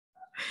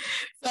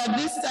at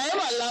this time,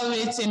 allow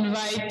me to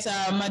invite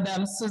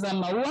Madam Susan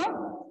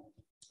Maua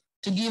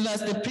to give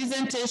us the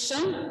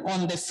presentation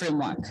on the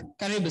framework.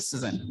 Karibu,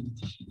 Susan.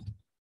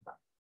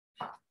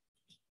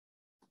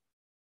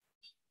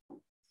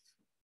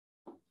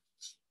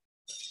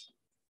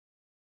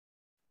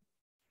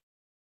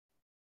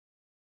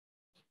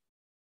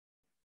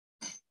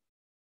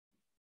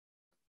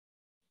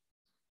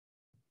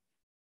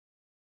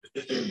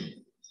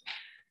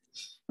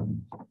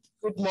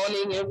 Good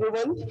morning,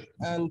 everyone.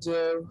 And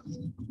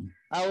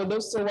I would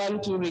also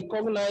want to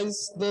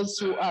recognize those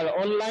who are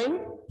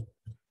online.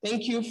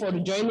 Thank you for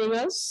joining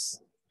us.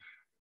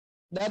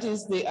 That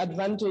is the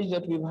advantage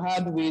that we've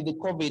had with the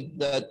COVID,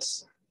 that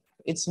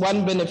it's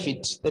one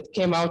benefit that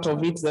came out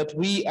of it, that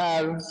we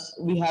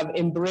have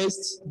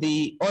embraced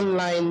the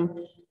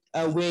online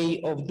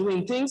way of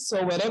doing things.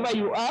 So wherever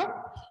you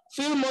are,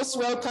 feel most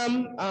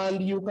welcome,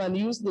 and you can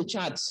use the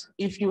chat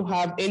if you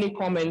have any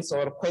comments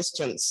or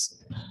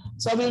questions.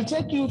 So I will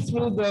take you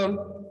through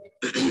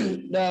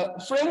the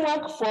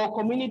framework for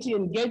community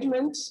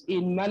engagement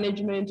in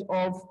management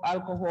of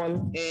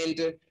alcohol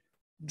and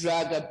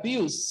drug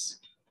abuse.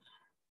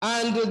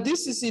 And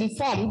this is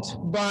informed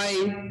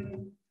by,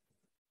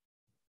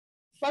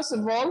 first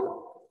of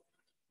all,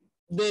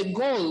 the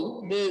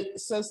goal, the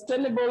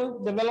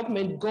sustainable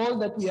development goal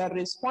that we are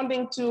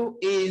responding to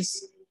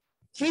is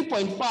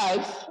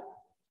 3.5.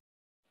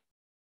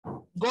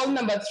 Goal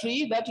number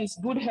 3, that is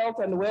good health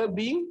and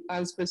well-being,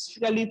 and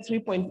specifically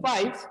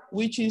 3.5,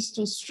 which is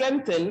to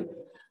strengthen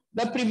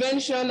the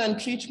prevention and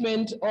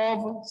treatment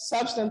of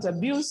substance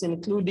abuse,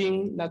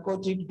 including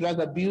narcotic drug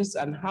abuse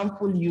and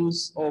harmful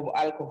use of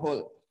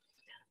alcohol.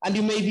 And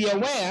you may be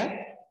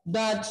aware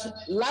that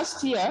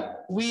last year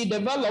we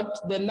developed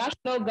the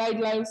national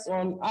guidelines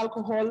on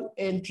alcohol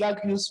and drug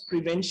use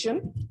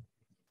prevention.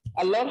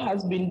 A lot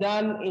has been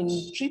done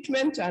in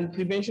treatment, and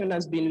prevention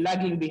has been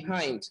lagging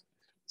behind.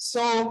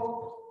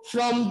 So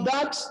from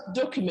that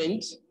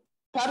document,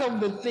 part of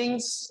the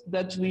things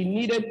that we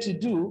needed to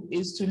do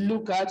is to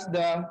look at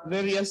the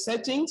various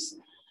settings,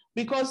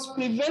 because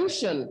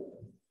prevention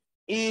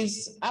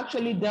is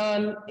actually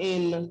done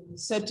in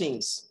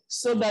settings,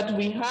 so that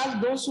we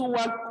have those who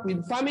work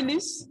with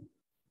families,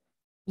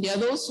 there are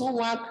those who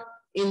work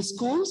in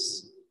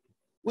schools,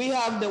 we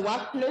have the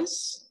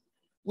workplace,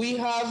 we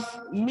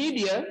have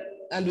media,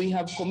 and we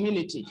have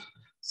community.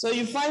 So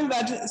you find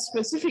that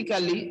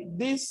specifically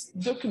this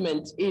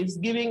document is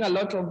giving a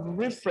lot of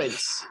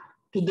reference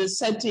to the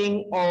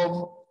setting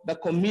of the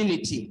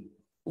community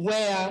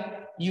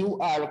where you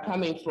are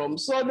coming from.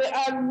 So there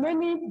are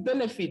many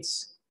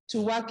benefits to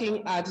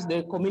working at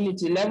the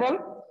community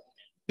level,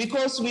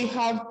 because we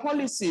have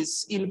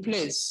policies in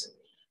place.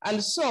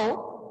 And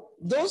so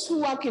those who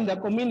work in the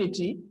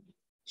community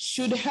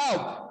should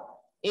help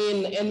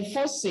in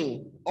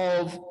enforcing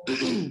of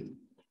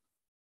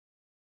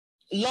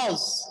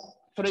laws.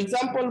 For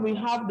example, we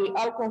have the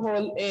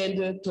alcohol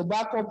and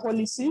tobacco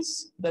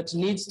policies that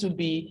needs to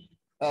be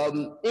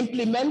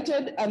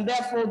implemented, and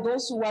therefore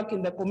those who work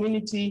in the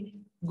community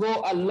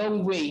go a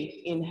long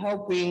way in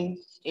helping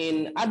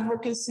in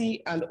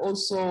advocacy and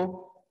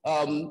also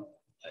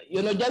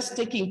just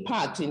taking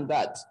part in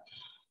that.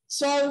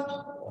 So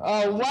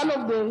one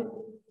of the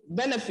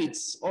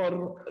benefits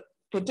or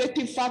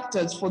protective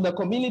factors for the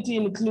community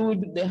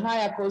include the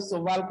higher cost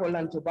of alcohol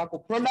and tobacco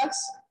products.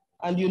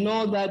 And you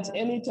know that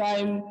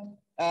anytime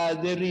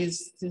there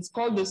is, it's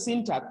called the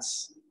sin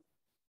tax.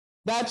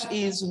 That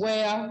is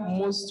where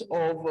most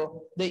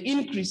of the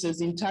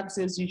increases in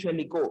taxes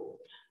usually go.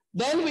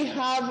 Then we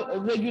have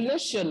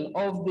regulation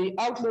of the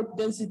outlet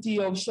density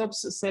of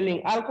shops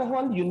selling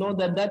alcohol. You know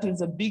that that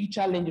is a big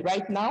challenge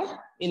right now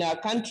in our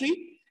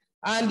country.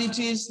 And it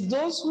is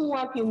those who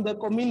work in the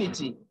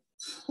community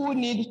who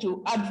need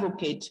to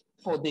advocate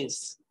for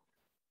this.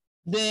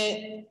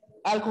 The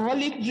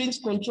Alcoholic Drinks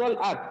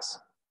Control Act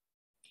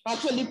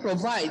actually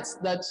provides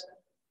that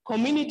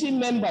community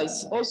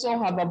members also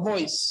have a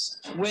voice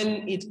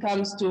when it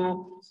comes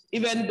to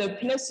even the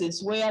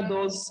places where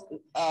those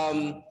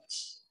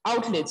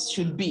outlets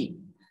should be.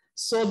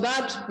 So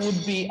that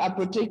would be a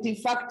protective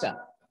factor.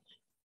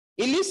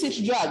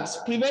 Illicit drugs,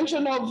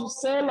 prevention of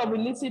sale of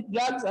illicit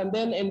drugs and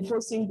then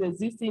enforcing the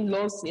existing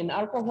laws in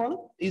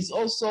alcohol is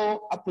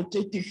also a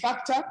protective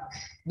factor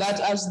that,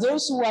 as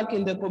those who work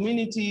in the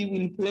community,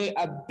 will play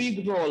a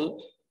big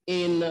role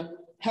in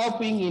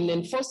helping in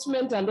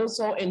enforcement and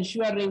also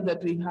ensuring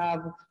that we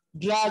have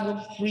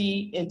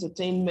drug-free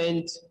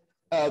entertainment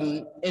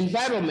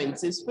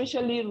environments,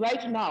 especially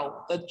right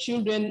now that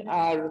children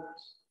are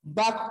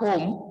back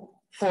home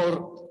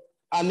for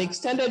an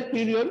extended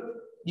period.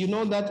 You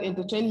know that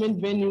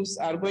entertainment venues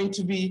are going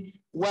to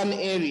be one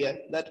area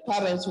that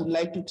parents would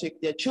like to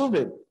take their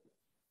children.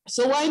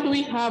 So why do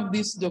we have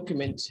this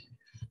document?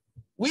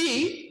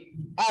 We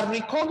are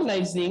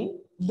recognizing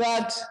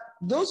that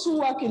those who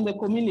work in the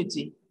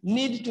community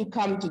need to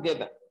come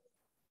together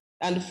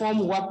and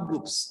form work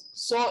groups.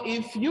 So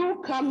if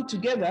you come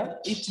together,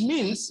 it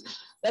means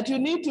that you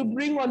need to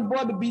bring on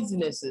board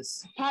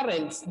businesses,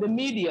 parents, the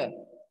media,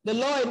 the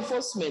law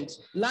enforcement,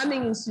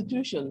 learning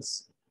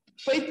institutions,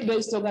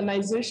 faith-based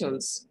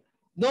organizations,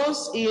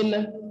 those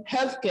in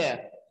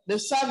healthcare, the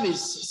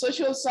service,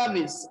 social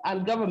service,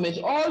 and government,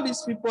 all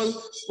these people,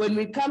 when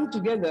we come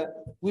together,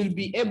 will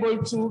be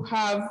able to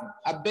have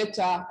a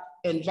better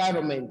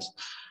environment.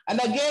 And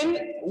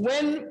again,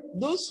 when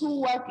those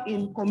who work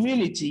in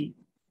community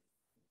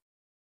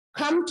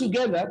come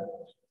together,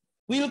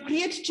 we'll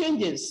create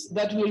changes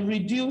that will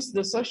reduce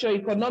the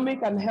socio-economic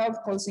and health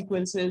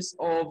consequences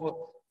of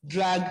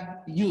drug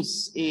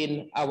use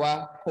in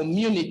our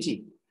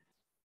community.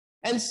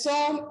 And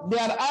so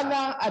there are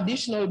other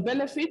additional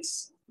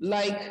benefits,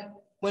 like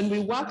when we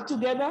work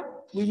together,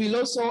 we will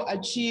also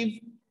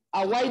achieve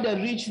a wider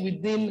reach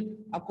within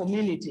a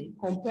community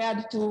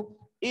compared to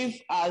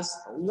if as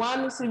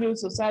one civil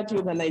society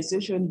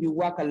organization you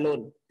work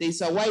alone.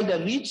 There's a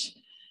wider reach.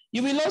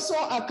 You will also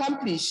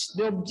accomplish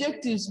the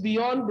objectives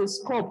beyond the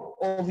scope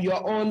of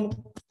your own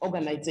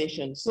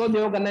organization. So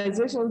the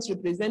organizations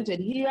represented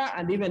here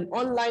and even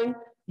online,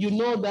 you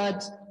know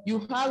that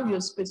you have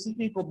your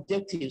specific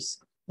objectives.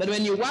 But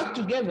when you work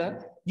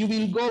together, you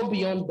will go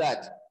beyond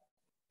that.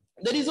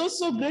 There is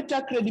also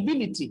greater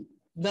credibility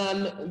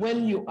than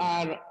when you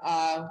are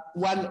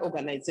one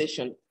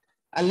organization.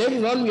 And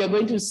later on, we are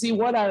going to see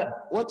what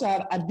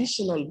are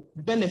additional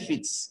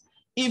benefits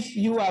if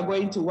you are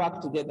going to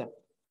work together,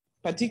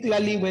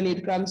 particularly when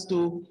it comes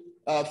to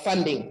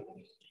funding.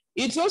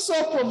 It also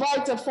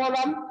provides a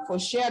forum for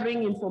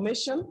sharing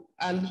information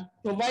and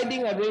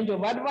providing a range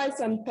of advice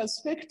and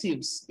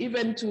perspectives,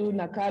 even to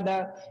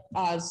NACADA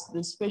as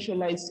the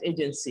specialized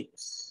agency.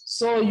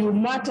 So you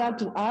matter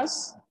to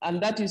us,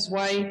 and that is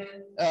why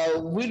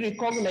we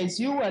recognize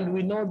you, and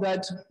we know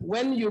that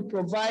when you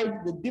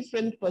provide the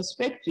different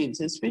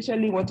perspectives,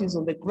 especially what is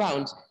on the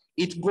ground,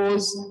 it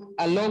goes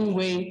a long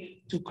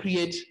way to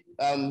create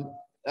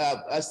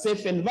a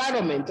safe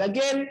environment.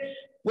 Again,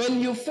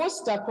 when you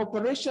foster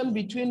cooperation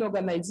between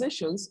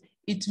organizations,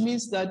 it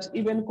means that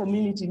even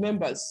community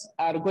members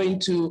are going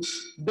to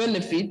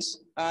benefit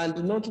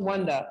and not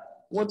wonder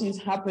what is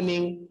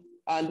happening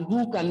and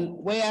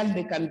where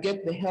they can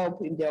get the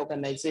help in their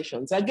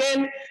organizations.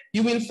 Again,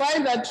 you will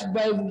find that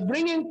by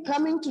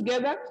coming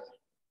together,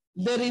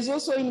 there is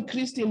also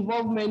increased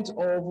involvement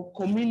of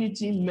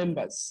community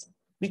members,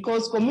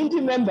 because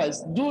community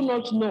members do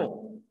not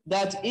know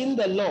that in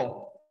the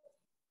law,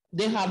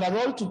 they have a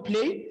role to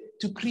play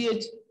to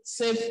create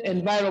safe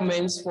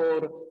environments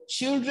for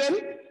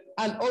children,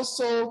 and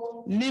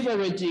also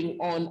leveraging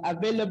on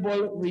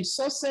available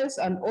resources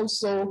and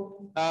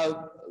also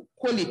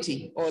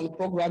quality on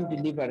program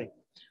delivery.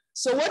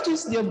 So what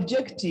is the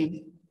objective,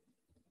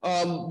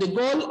 the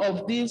goal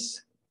of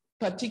this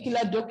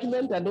particular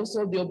document, and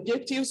also the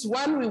objectives?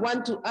 One, we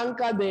want to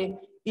anchor the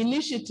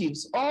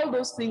initiatives, all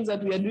those things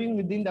that we are doing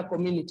within the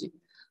community,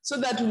 so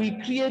that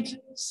we create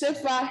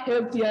safer,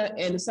 healthier,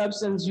 and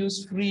substance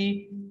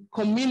use-free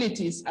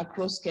communities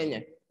across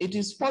Kenya. It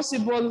is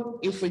possible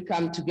if we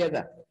come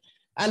together.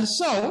 And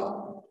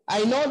so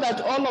I know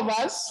that all of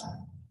us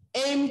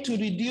aim to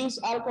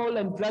reduce alcohol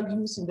and drug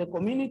use in the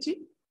community.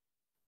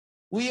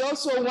 We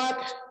also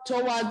work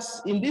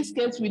towards, in this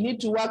case, we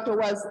need to work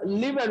towards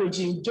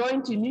leveraging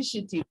joint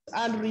initiatives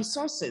and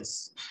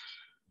resources.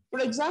 For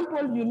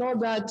example, you know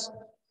that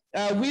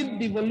with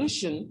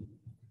devolution,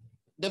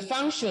 the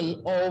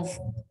function of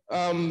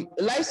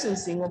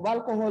licensing of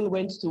alcohol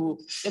went to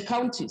the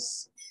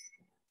counties.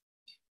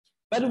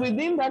 But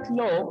within that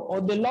law,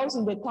 or the laws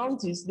in the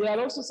counties, they are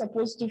also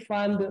supposed to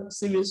fund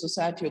civil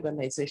society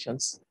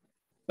organizations.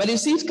 But you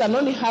see, it can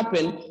only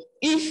happen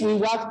if we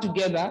work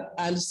together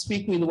and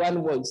speak with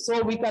one voice.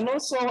 So we can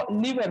also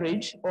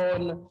leverage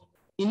on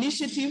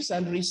initiatives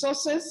and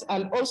resources,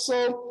 and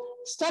also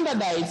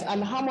standardize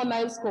and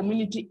harmonize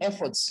community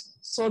efforts,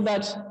 so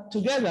that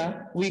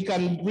together we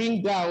can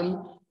bring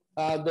down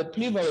the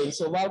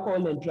prevalence of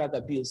alcohol and drug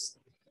abuse.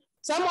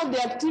 Some of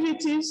the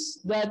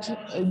activities that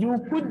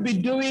you could be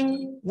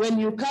doing when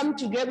you come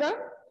together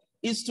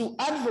is to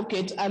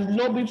advocate and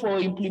lobby for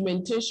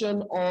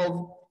implementation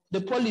of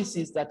the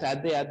policies that are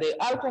there, the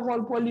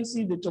alcohol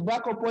policy, the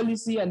tobacco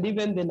policy, and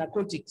even the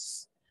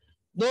narcotics.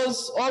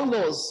 All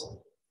those,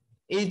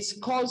 it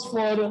calls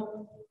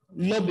for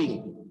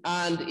lobbying,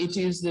 and it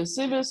is the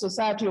civil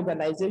society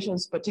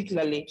organizations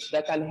particularly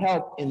that can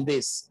help in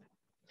this.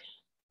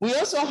 We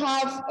also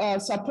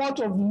have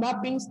support of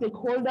mapping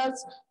stakeholders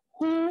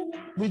who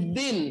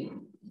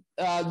within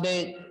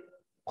the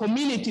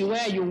community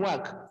where you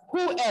work,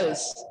 who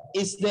else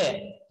is there,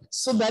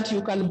 so that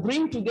you can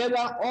bring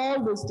together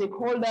all the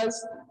stakeholders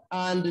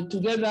and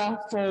together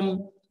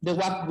form the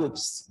work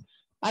groups.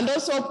 And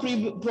also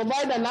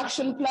provide an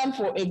action plan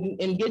for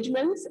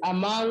engagements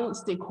among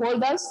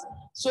stakeholders,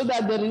 so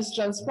that there is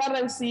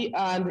transparency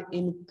and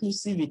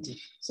inclusivity,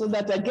 so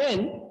that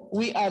again,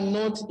 we are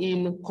not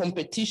in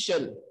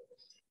competition.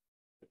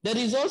 There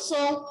is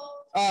also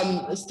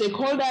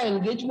stakeholder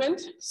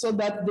engagement, so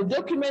that the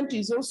document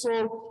is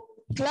also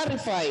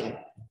clarifying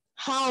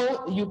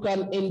how you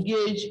can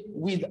engage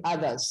with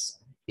others.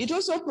 It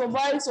also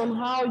provides on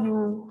how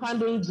you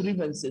handle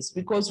grievances,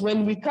 because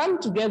when we come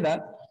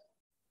together,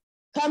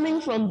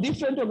 coming from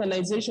different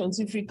organizations,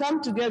 if we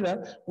come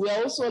together, we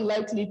are also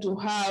likely to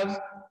have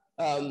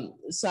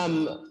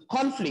some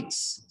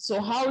conflicts.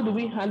 So how do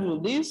we handle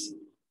this?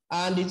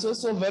 And it's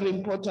also very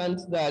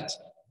important that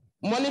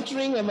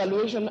monitoring,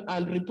 evaluation,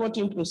 and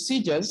reporting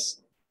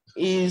procedures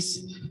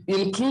is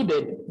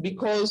included,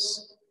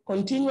 because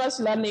continuous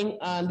learning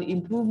and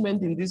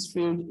improvement in this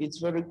field is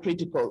very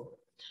critical.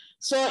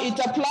 So it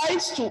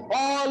applies to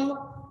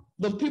all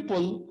the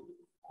people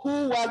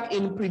who work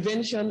in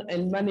prevention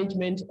and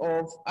management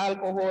of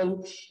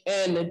alcohol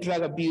and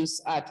drug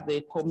abuse at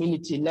the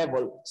community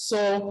level.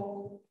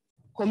 So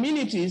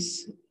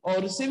communities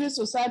or civil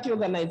society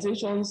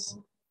organizations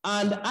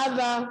and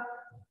other,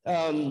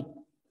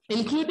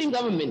 including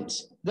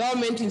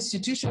government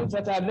institutions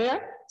that are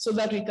there, so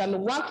that we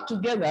can work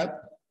together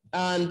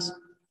and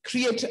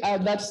create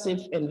that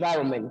safe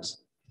environment.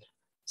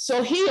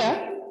 So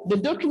here, the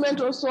document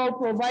also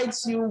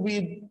provides you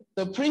with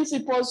the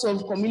principles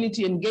of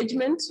community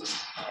engagement,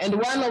 and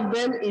one of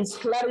them is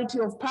clarity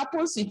of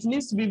purpose. It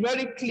needs to be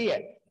very clear.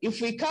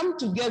 If we come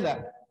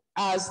together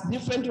as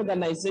different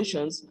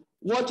organizations,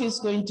 what is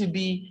going to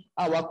be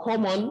our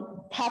common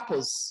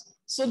purpose?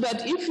 So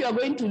that if you are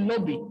going to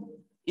lobby,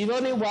 it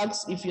only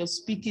works if you're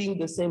speaking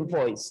the same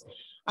voice.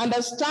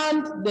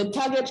 Understand the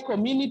target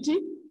community,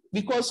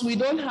 because we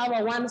don't have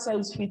a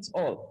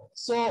one-size-fits-all.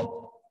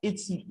 So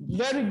it's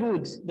very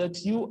good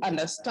that you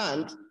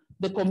understand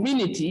the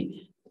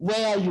community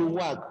where you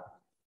work.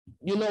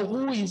 You know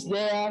who is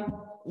there,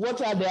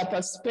 what are their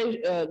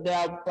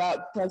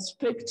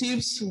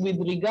perspectives with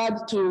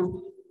regard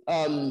to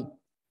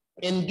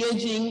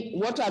engaging,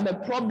 what are the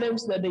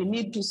problems that they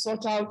need to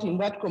sort out in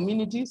that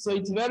community. So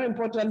it's very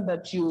important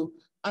that you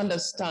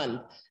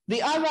understand.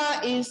 The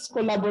other is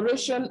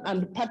collaboration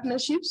and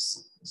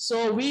partnerships.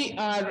 So we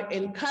are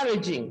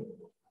encouraging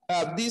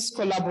this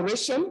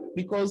collaboration,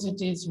 because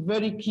it is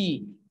very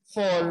key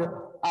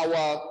for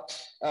our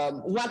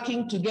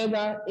working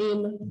together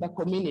in the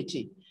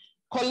community.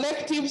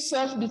 Collective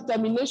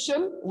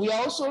self-determination, we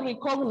are also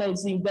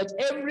recognizing that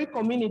every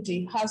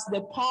community has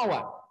the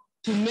power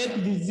to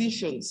make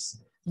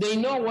decisions. They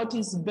know what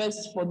is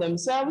best for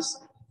themselves.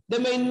 They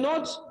may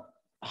not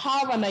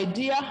have an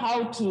idea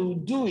how to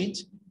do it,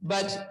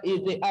 but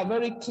they are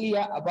very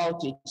clear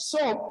about it.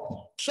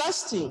 So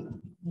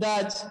trusting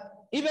that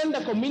even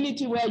the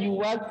community where you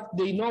work,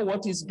 they know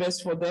what is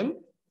best for them,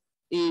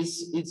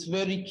 it's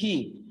very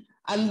key.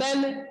 And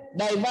then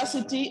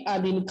diversity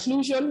and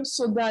inclusion,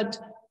 so that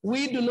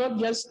we do not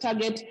just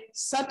target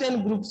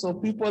certain groups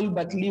of people,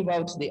 but leave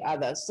out the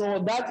others.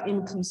 So that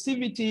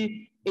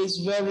inclusivity is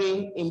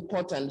very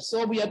important.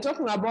 So we are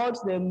talking about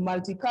the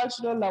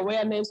multicultural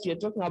awareness, we are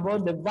talking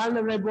about the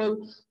vulnerable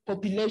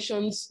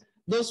populations,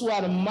 those who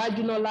are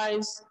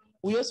marginalized.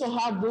 We also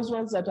have those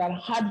ones that are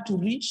hard to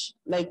reach,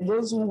 like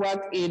those who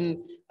work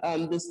in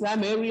the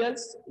slum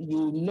areas.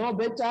 You know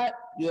better,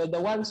 you're the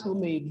ones who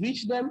may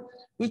reach them.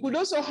 We could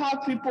also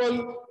have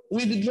people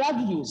with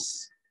drug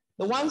use.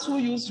 The ones who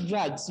use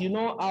drugs, you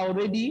know, are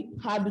already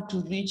hard to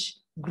reach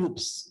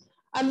groups.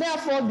 And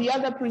therefore, the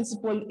other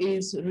principle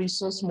is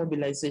resource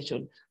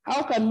mobilization.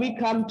 How can we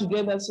come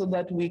together so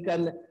that we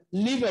can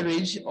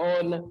leverage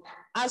on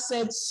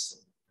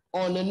assets,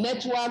 on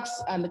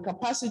networks and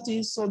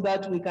capacities, so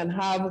that we can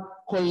have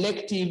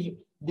collective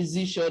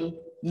decision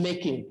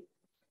making?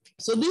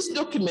 So this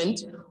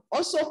document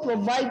also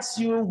provides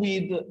you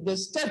with the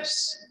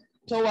steps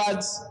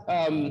towards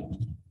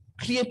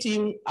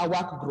creating a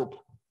work group,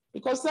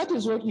 because that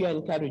is what we are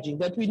encouraging,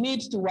 that we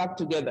need to work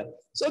together.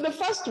 So the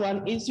first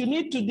one is you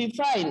need to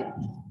define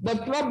the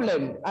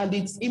problem and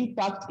its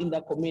impact in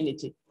the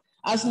community.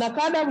 As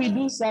NACADA, we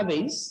do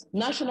surveys,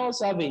 national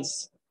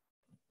surveys,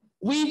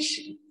 which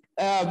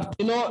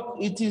you know,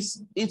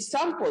 it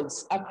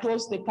samples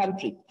across the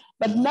country.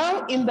 But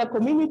now in the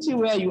community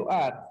where you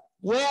are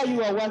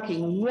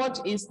working,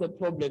 what is the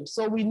problem?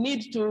 So we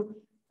need to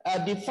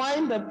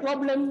define the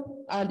problem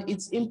and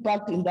its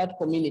impact in that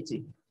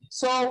community.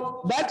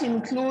 So that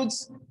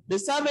includes the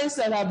surveys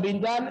that have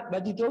been done,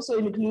 but it also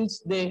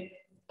includes the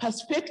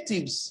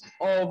perspectives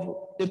of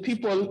the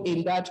people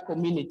in that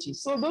community.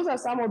 So those are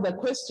some of the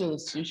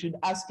questions you should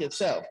ask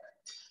yourself.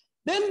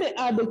 Then there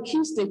are the key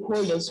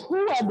stakeholders.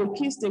 Who are the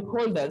key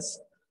stakeholders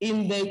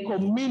in the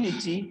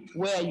community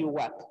where you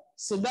work?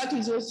 So that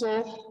is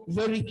also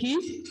very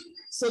key,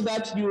 so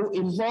that you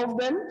involve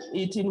them.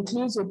 It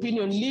includes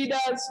opinion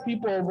leaders,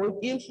 people of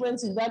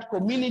influence in that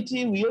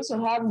community. We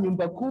also have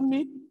Nyumba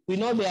Kumi. We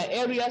know there are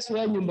areas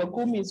where Nyumba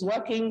Kumi is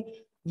working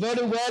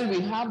very well. We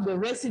have the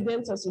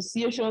residents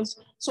associations.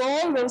 So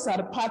all those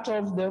are part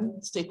of the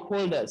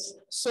stakeholders.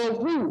 So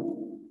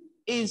who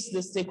is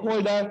the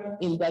stakeholder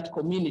in that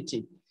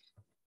community?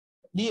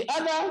 The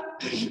other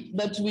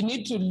that we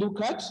need to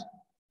look at,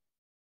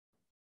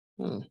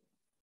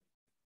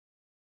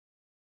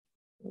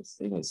 this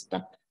thing is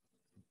stuck.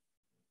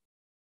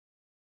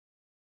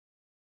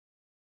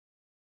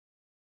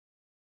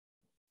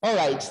 All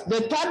right,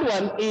 the third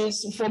one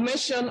is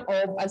formation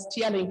of a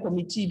steering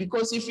committee,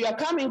 because if you are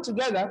coming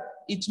together,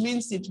 it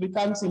means it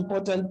becomes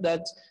important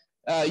that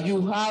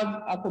you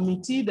have a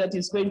committee that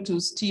is going to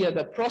steer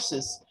the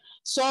process.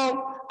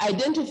 So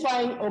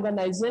identifying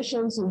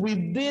organizations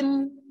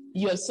within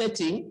your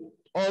setting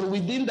or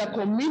within the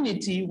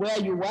community where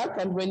you work,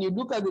 and when you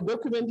look at the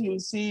document, you'll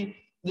see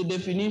the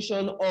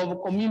definition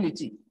of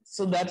community.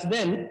 So that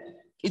then,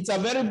 it's a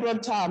very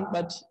broad term,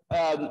 but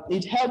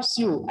it helps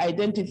you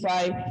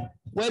identify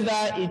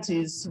whether it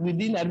is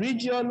within a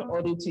region or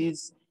it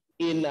is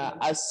in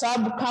a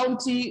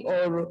sub-county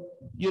or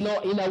in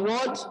a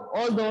ward.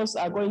 All those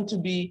are going to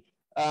be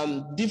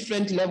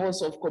different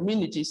levels of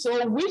community.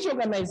 So which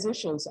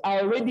organizations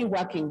are already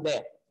working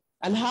there?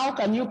 And how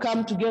can you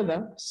come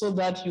together so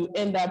that you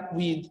end up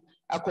with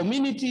a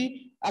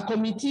community, a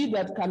committee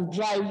that can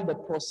drive the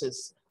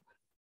process?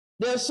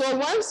 So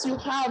once you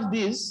have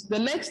this, the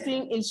next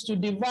thing is to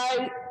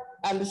divide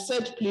and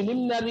set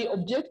preliminary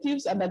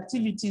objectives and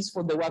activities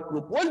for the work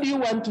group. What do you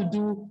want to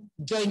do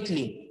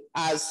jointly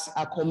as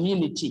a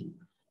community?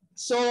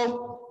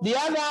 So the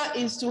other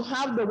is to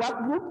have the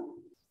work group,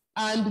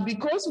 and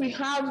because we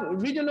have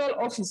regional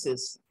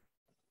offices,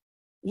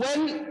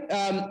 when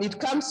it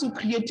comes to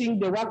creating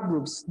the work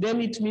groups, then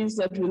it means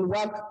that we'll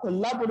work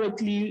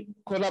collaboratively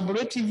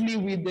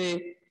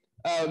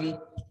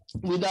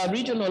with our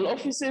regional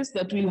offices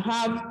that will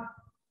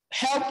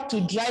help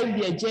to drive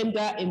the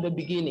agenda in the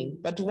beginning.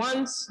 But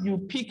once you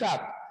pick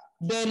up,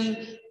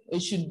 then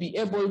it should be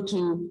able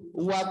to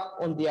work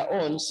on their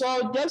own.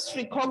 So just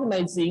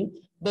recognizing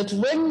that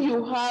when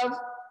you have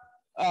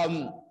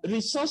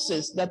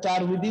resources that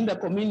are within the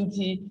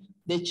community,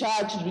 the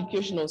church,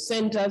 educational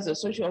centers, the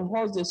social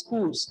halls, the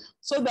schools,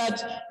 so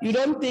that you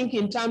don't think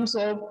in terms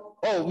of,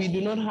 oh, we do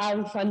not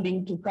have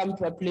funding to come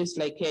to a place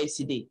like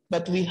KICD,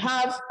 but we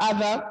have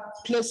other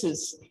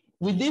places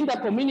within the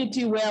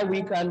community where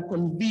we can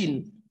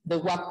convene the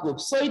work group.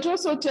 So it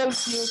also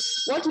tells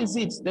you what is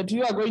it that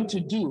you are going to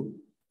do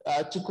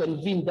to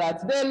convene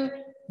that. Then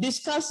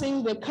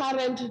discussing the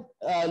current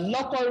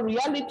local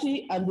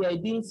reality and the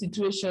ideal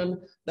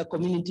situation the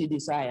community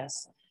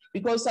desires.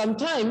 Because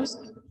sometimes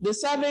the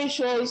survey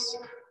shows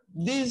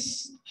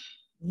this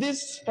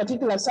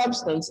particular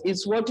substance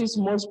is what is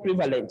most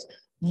prevalent.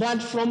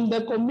 But from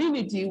the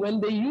community,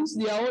 when they use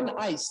their own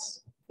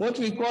eyes, what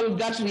we call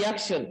gut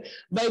reaction,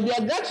 by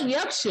their gut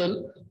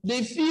reaction,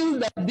 they feel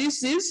that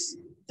this is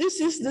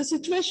the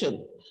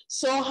situation.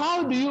 So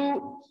how do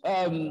you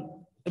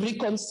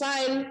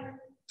reconcile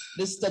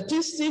the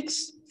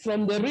statistics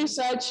from the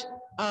research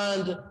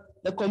and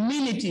the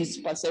community's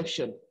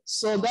perception?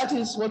 So that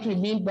is what we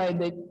mean by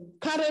the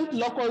current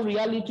local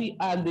reality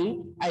and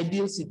the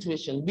ideal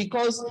situation.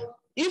 Because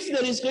if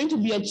there is going to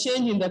be a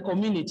change in the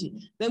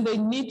community, then they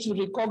need to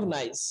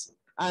recognize,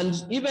 and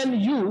even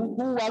you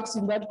who works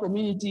in that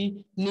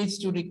community needs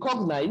to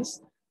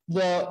recognize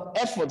the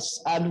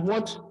efforts and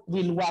what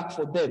will work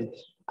for them.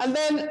 And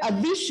then a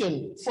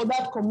vision for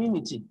that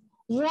community.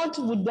 What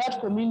would that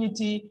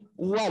community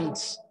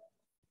want?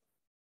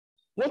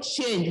 What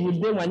change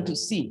would they want to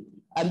see?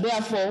 And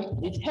therefore,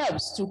 it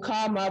helps to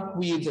come up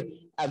with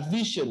a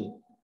vision.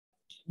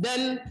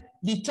 Then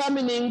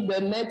determining the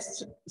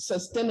next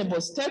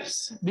sustainable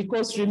steps,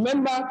 because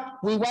remember,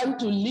 we want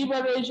to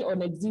leverage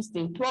on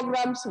existing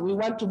programs, we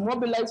want to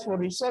mobilize for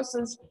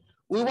resources,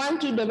 we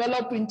want to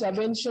develop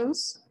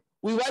interventions,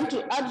 we want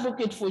to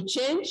advocate for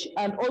change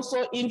and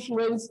also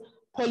influence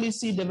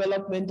policy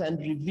development and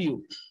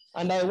review.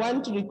 And I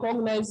want to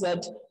recognize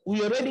that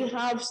we already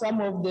have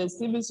some of the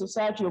civil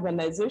society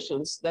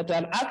organizations that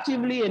are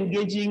actively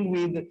engaging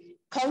with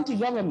county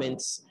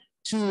governments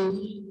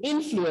to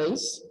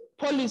influence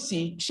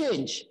policy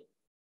change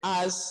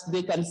as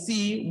they can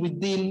see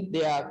within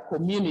their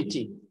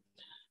community.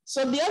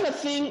 So the other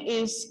thing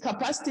is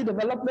capacity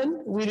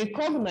development. We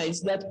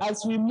recognize that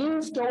as we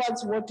move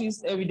towards what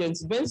is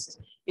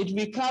evidence-based, it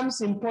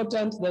becomes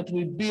important that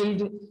we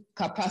build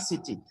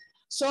capacity.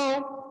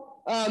 So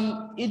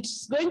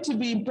it's going to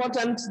be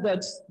important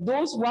that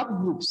those work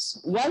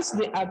groups, once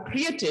they are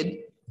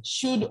created,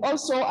 should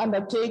also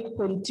undertake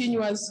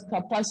continuous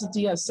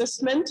capacity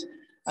assessment.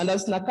 And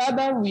as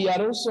NACADA, we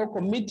are also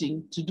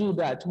committing to do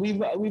that.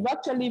 We've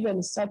actually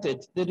even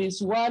started. There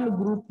is one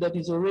group that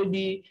is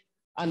already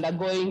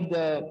undergoing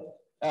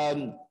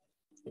the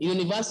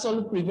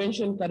Universal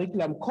Prevention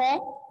Curriculum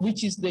Core,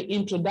 which is the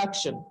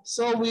introduction.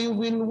 So we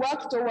will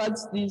work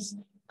towards this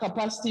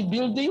capacity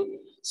building.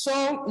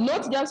 So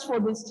not just for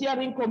the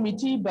steering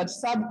committee, but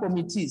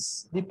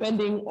subcommittees,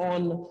 depending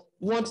on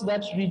what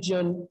that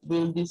region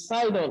will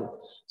decide on.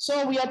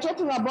 So we are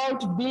talking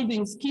about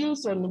building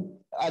skills on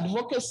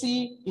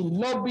advocacy, in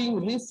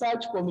lobbying,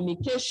 research,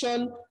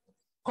 communication,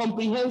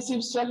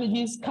 comprehensive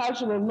strategies,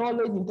 cultural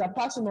knowledge,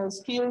 interpersonal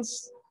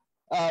skills,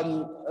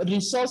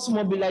 resource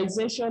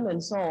mobilization,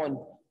 and so on.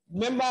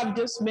 Remember, I've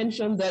just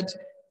mentioned that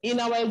in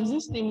our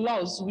existing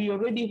laws, we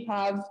already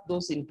have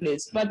those in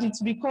place, but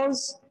it's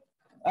because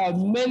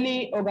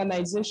many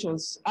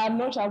organizations are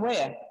not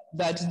aware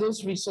that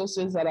those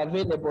resources are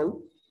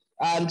available,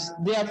 and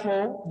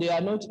therefore they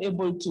are not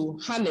able to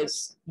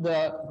harness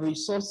the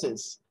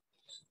resources.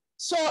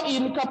 So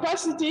in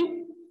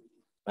capacity,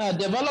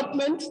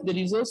 development, there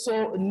is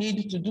also a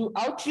need to do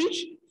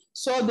outreach.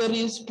 So there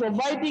is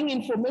providing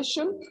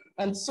information.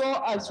 And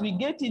so as we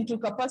get into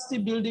capacity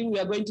building, we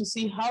are going to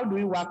see how do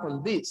we work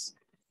on this.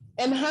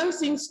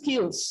 Enhancing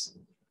skills.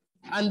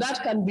 And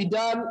that can be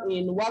done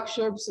in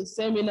workshops,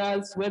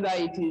 seminars, whether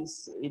it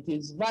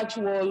is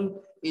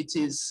virtual, it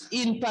is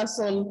in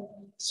person.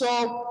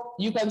 So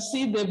you can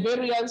see the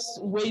various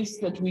ways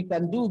that we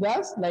can do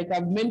that. Like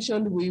I've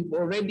mentioned, we've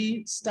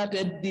already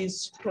started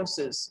this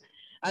process.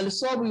 And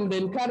so we would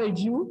encourage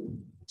you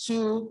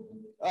to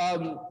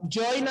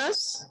join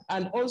us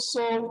and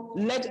also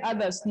let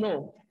others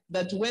know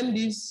that when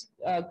these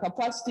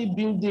capacity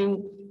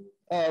building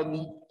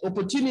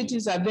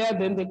opportunities are there,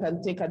 then they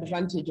can take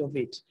advantage of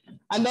it.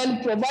 And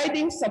then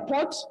providing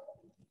support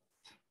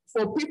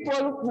for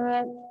people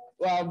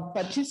who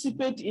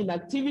participate in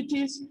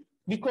activities,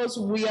 because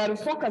we are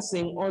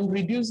focusing on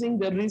reducing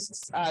the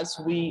risks as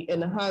we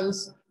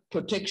enhance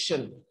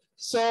protection.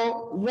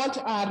 So what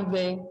are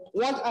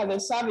the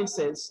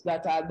services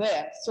that are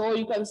there? So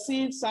you can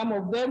see some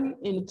of them,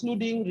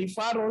 including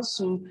referrals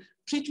to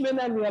treatment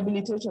and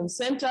rehabilitation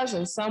centers,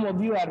 and some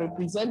of you are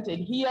represented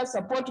here,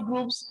 support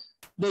groups,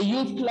 the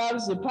youth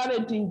clubs, the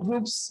parenting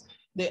groups,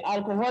 the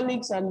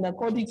Alcoholics and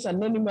Narcotics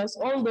Anonymous,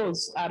 all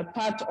those are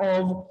part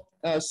of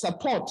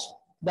support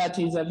that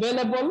is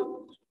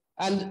available,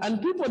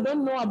 and people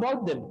don't know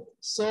about them.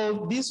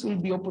 So these will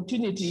be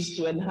opportunities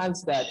to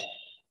enhance that.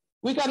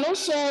 We can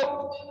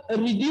also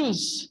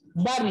reduce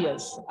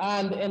barriers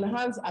and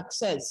enhance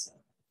access,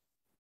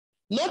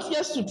 not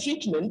just to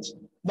treatment,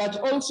 but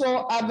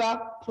also other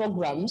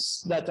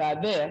programs that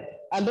are there,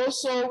 and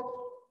also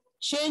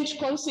change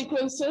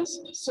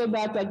consequences so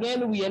that,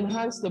 again, we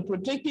enhance the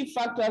protective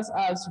factors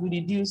as we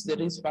reduce the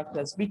risk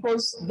factors,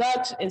 because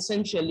that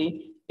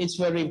essentially is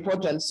very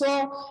important.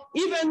 So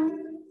even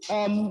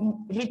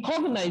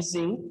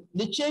recognizing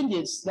the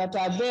changes that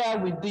are there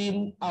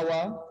within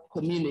our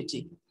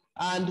community.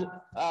 And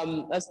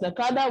as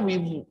NACADA,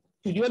 we've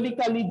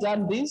periodically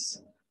done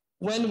this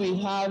when we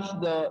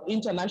have the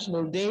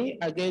International Day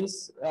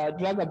Against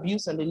Drug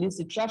Abuse and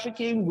Illicit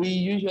Trafficking. We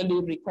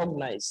usually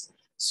recognize.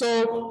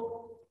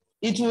 So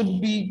it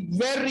would be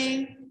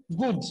very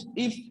good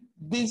if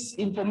this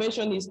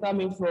information is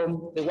coming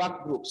from the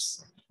work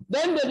groups.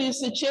 Then there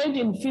is a change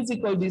in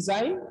physical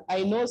design.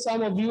 I know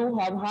some of you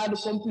have had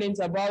complaints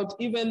about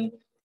even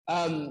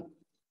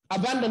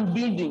abandoned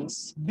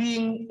buildings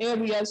being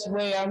areas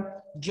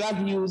where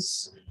drug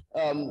use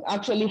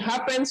actually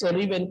happens, or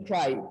even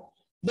crime.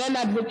 Then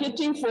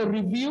advocating for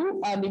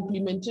review and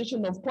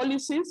implementation of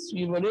policies,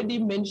 we've already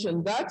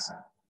mentioned that,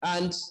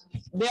 and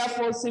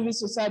therefore civil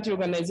society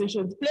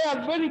organizations play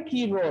a very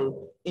key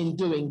role in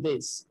doing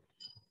this.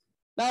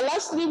 Now,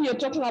 lastly, we are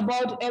talking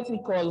about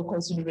ethical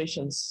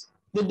considerations.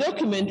 The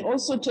document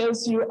also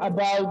tells you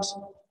about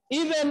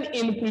even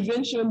in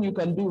prevention, you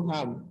can do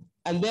harm.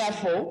 And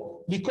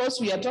therefore, because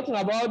we are talking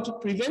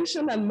about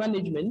prevention and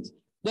management,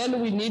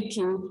 then we need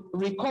to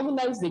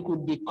recognize there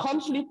could be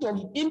conflict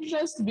of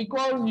interest,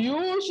 because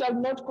you shall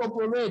not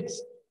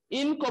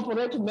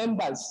incorporate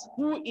members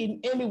who in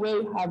any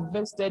way have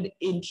vested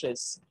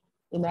interests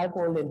in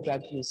alcohol and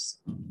drug use.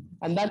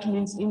 And that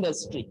means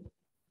industry.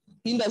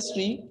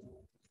 Industry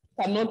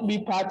cannot be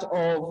part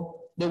of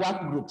the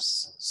work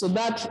groups. So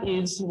that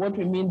is what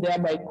we mean there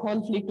by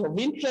conflict of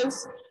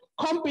interest.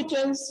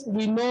 Competence,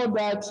 we know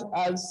that,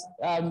 as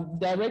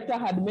Director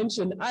had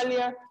mentioned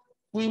earlier,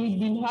 we've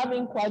been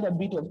having quite a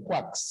bit of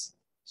quacks.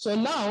 So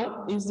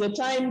now is the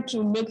time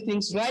to make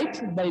things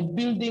right by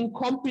building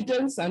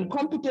competence, and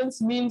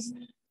competence means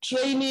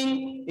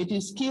training, it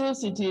is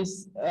skills, it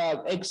is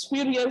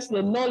experience,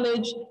 the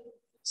knowledge,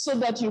 so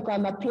that you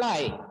can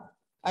apply.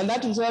 And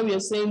that is why we are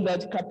saying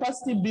that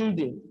capacity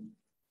building,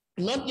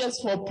 not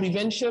just for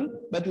prevention,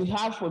 but we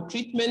have for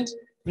treatment,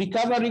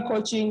 recovery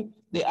coaching,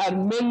 there are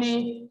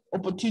many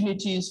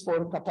opportunities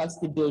for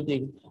capacity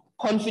building.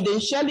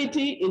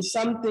 Confidentiality is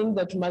something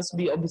that must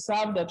be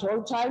observed at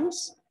all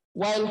times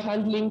while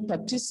handling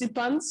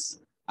participants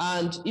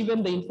and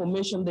even the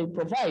information they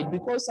provide,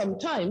 because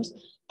sometimes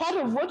part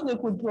of what they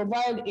could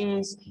provide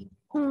is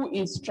who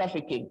is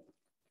trafficking,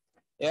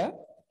 yeah?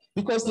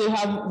 Because they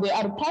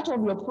are part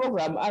of your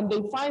program and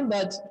they find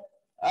that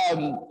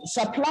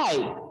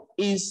supply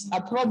is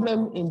a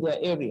problem in their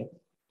area.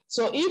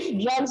 So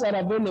if drugs are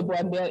available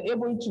and they are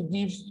able to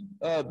give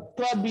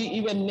probably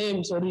even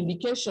names or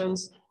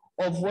indications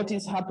of what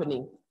is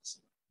happening,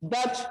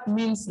 that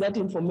means that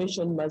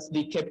information must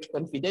be kept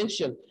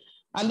confidential.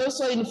 And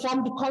also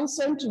informed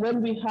consent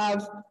when we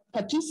have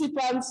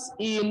participants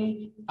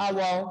in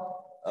our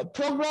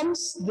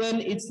programs, then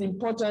it's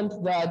important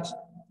that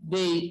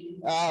they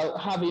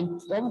have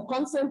informed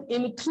consent,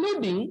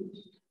 including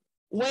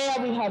where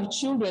we have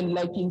children,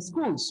 like in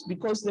schools,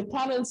 because the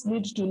parents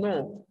need to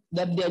know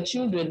that their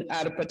children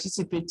are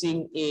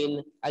participating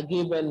in a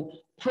given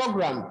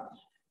program.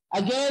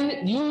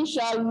 Again, you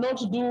shall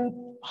not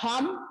do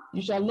harm,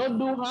 you shall not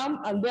do harm,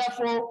 and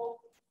therefore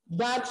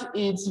that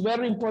is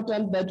very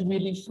important that we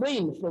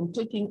refrain from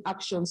taking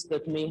actions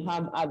that may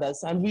harm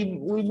others. And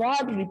we've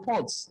had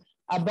reports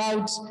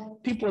about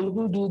people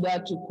who do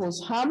that to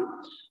cause harm.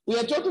 We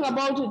are talking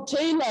about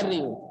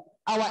tailoring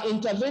our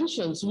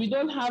interventions. We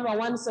don't have a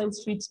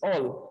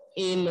one-size-fits-all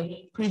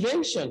in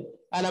prevention,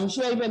 and I'm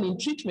sure even in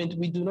treatment,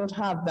 we do not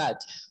have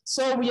that.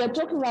 So we are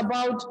talking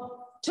about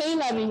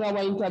tailoring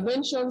our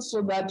interventions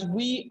so that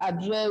we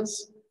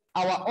address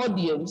our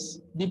audience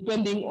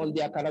depending on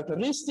their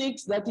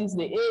characteristics, that is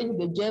the age,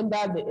 the gender,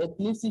 the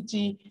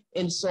ethnicity,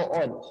 and so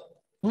on.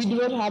 We do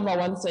not have a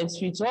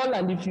one-size-fits-all,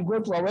 and if you go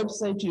to our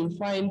website, you'll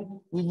find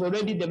we've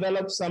already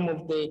developed some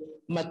of the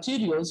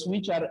materials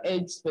which are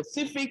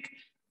age-specific,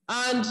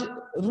 and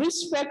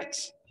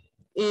respect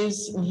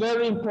is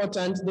very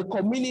important, the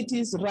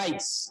community's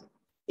rights.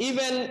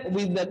 Even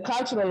with the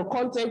cultural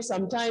context,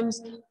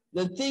 sometimes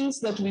the things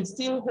that we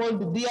still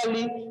hold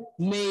dearly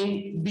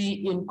may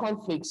be in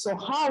conflict. So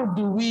how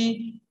do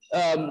we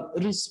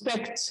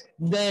respect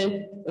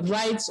the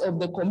rights of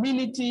the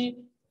community,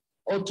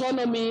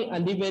 autonomy,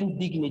 and even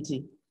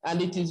dignity?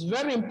 And it is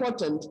very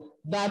important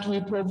that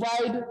we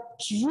provide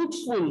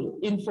truthful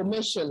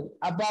information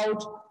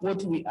about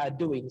what we are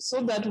doing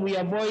so that we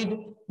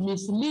avoid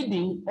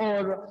misleading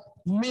or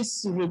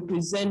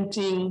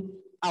misrepresenting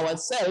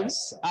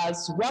ourselves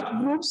as work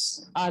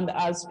groups and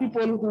as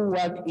people who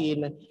work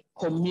in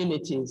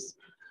communities.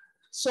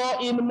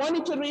 So in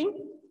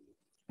monitoring,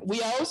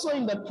 we are also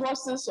in the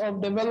process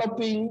of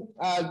developing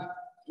a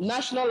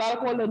national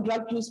alcohol and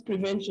drug use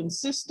prevention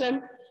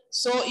system.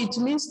 So it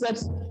means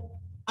that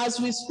as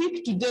we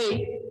speak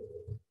today,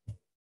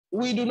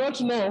 we do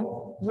not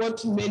know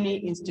what many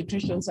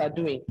institutions are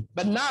doing.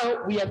 But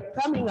now we are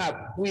coming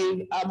up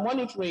with a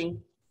monitoring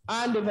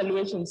and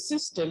evaluation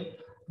system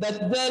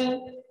that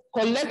then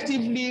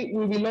collectively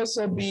we will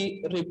also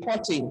be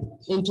reporting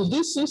into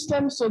this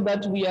system so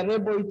that we are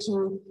able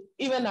to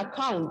even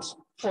account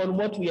for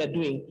what we are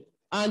doing.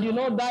 And you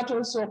know, that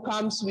also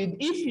comes with,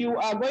 if you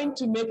are going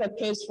to make a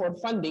case for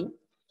funding,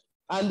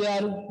 and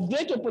there are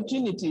great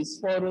opportunities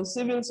for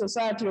civil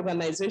society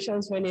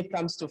organizations when it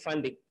comes to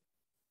funding.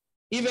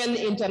 Even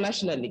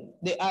internationally,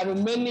 there are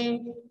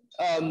many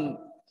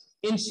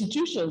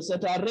institutions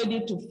that are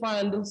ready to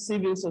fund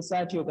civil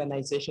society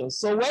organizations.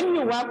 So when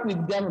you work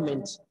with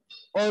government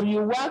or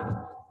you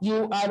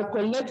are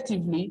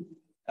collectively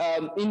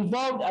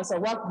involved as a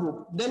work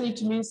group, then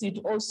it means it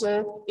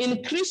also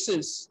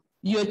increases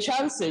your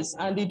chances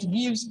and it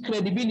gives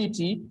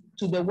credibility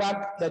to the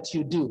work that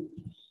you do.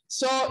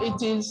 So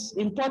it is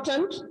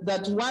important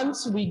that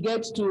once we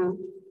get to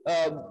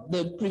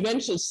the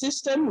prevention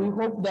system, we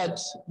hope that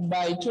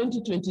by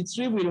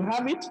 2023 we'll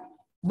have it.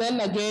 Then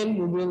again,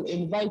 we will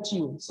invite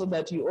you so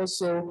that you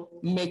also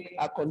make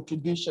a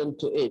contribution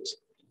to it.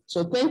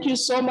 So thank you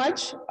so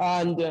much.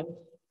 And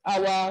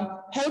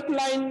our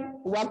helpline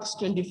works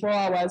 24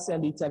 hours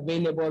and it's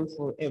available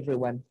for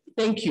everyone.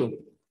 Thank you.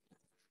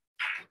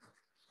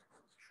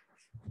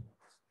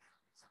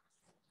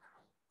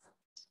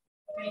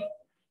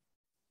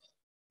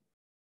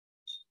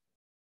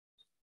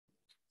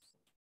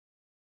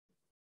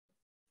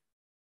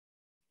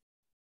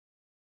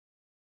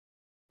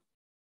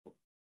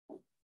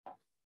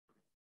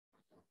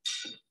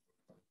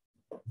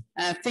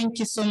 Thank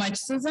you so much,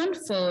 Susan,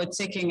 for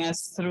taking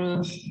us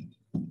through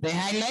the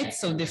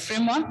highlights of the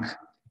framework.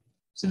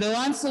 To the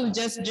ones who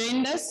just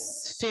joined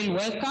us, feel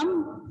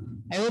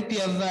welcome. I hope you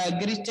have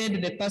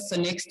greeted the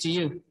person next to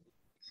you.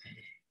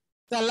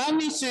 So allow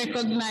me to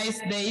recognize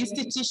the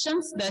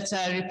institutions that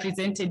are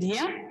represented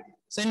here.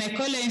 So when I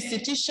call an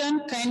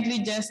institution, kindly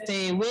just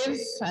wave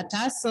at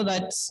us so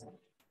that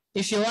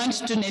if you want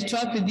to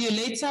network with you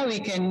later, we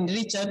can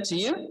reach out to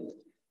you.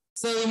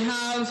 So we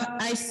have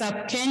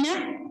ISAP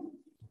Kenya.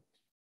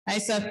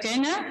 ISAP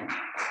Kenya.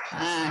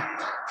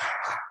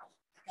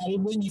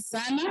 Karibuni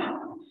sana.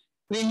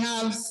 We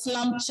have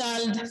Slum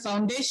Child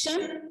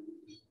Foundation.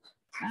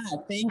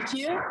 Thank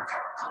you.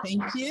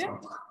 Thank you.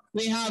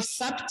 We have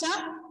SAPTA.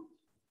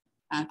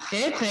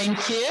 Okay,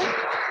 thank you.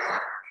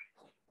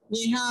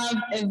 We have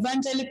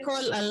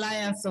Evangelical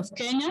Alliance of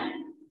Kenya.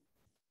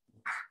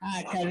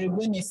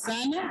 Karibuni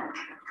sana.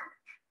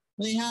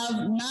 We have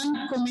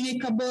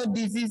Non-Communicable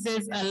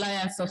Diseases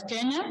Alliance of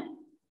Kenya.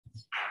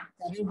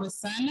 Karibu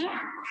sana.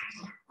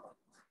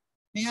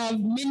 We have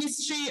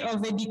Ministry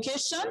of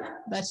Education,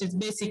 that is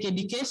basic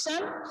education.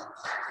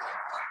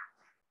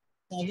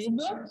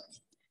 Karibu.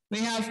 We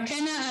have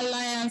Kenya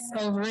Alliance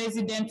of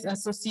Residents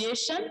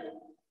Association.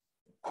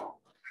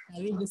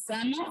 Karibu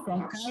sana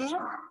from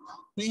Kara.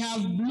 We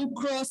have Blue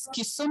Cross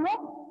Kisumu.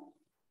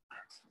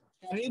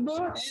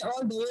 Karibu,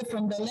 all the way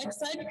from the left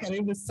side,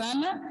 Karibu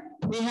sana.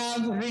 We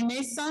have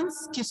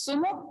Renaissance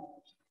Kisumu.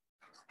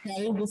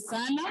 Karibu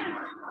sana.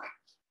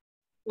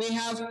 We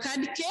have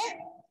Kadke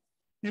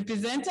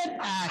represented,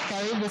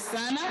 Karibu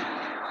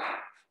sana.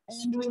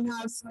 And we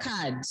have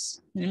SCAD.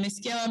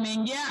 Nimesikia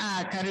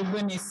wameingia,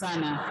 karibuni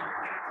sana.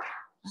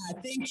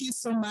 Thank you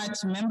so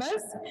much,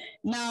 members.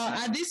 Now,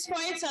 at this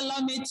point,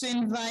 allow me to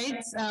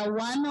invite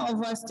one of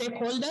our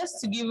stakeholders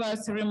to give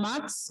us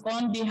remarks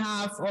on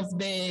behalf of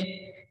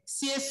the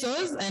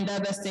CSOs and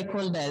other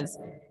stakeholders.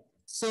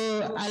 So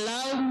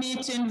allow me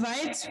to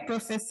invite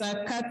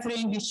Professor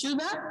Catherine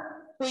Gishuga,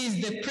 who is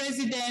the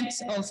president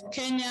of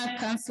Kenya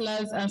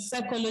Counselors and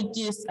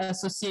Psychologists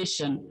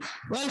Association.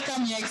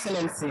 Welcome, Your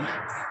Excellency.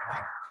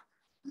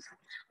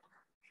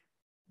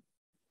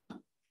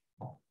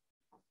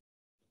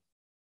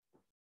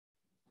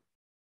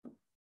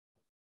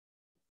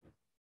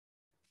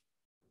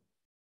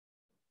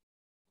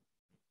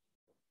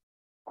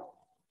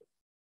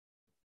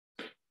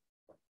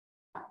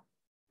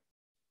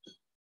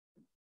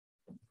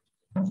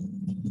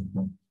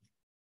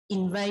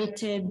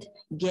 Invited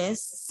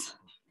guests,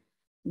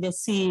 the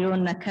CEO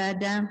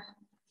NACADA,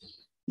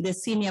 the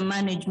senior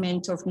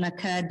management of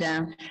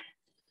NACADA,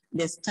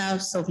 the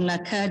staffs of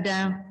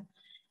NACADA,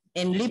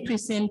 and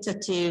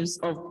representatives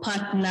of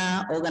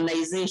partner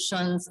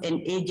organizations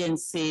and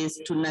agencies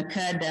to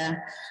NACADA,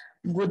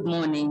 good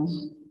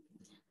morning.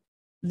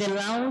 The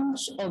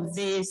launch of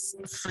this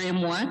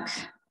framework,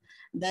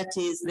 that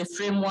is the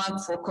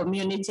framework for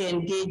community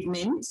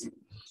engagement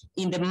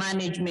in the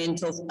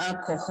management of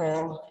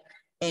alcohol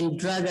and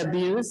drug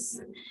abuse,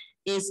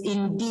 is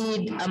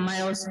indeed a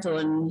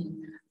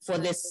milestone for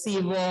the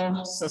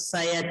civil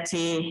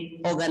society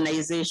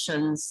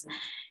organizations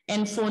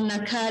and for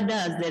NACADA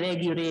as the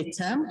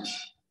regulator,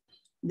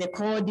 the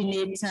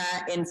coordinator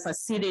and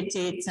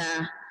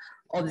facilitator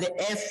of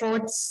the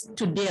efforts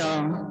to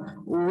deal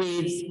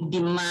with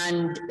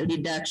demand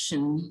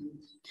reduction.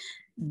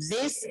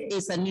 This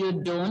is a new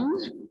dawn,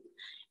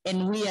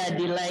 and we are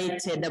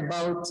delighted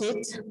about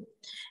it.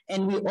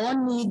 And we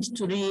all need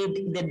to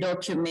read the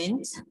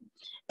document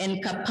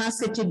and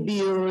capacity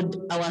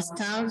build our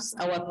staffs,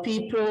 our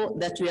people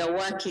that we are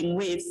working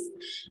with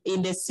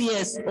in the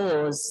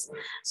CSOs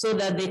so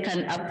that they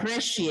can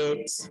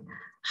appreciate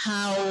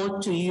how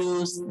to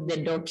use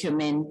the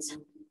document.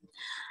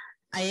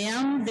 I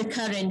am the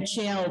current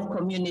chair of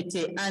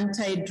Community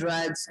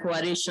Anti-Drugs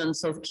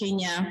Coalitions of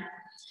Kenya,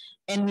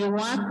 and we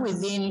work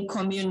within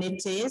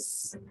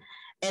communities,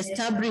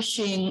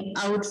 establishing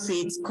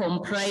outfits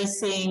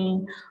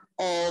comprising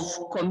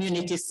of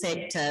community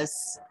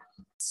sectors.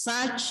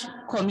 Such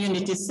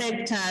community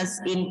sectors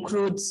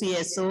include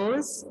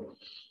CSOs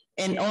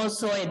and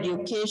also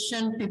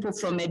education, people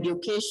from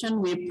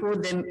education, we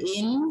put them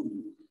in,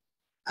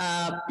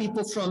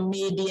 people from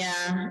media,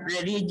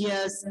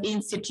 religious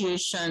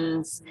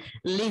institutions,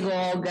 legal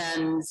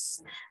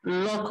organs,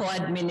 local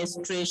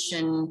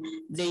administration,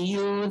 the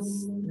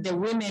youth, the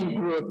women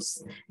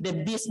groups, the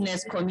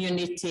business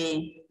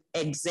community,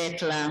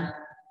 etc.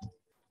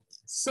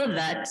 So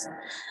that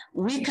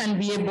we can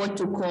be able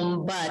to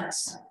combat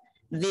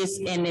this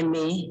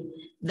enemy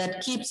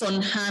that keeps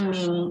on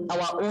harming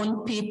our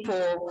own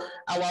people,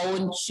 our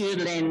own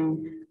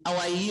children,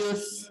 our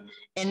youth,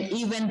 and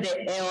even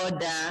the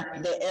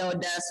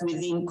elders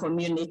within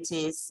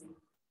communities.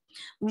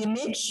 We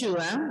make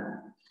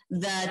sure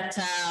that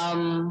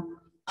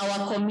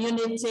our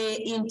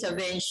community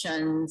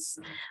interventions,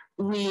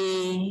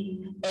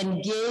 we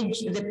engage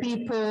the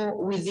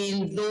people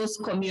within those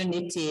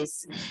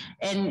communities.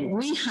 And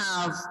we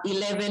have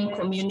 11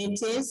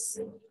 communities.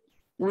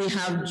 We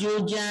have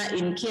Juja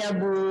in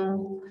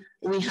Kiambu,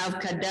 we have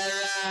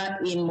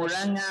Kadara in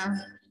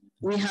Murang'a,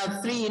 we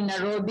have 3 in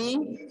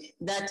Nairobi,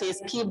 that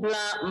is Kibra,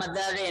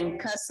 Mathare, and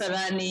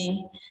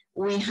Kasarani.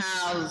 We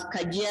have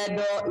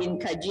Kajiado in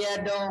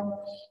Kajiado,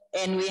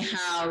 and we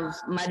have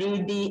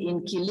Maridi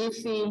in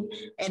Kilifi,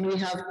 and we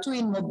have 2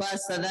 in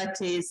Mombasa, that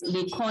is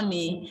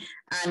Likoni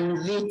and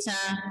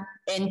Vita,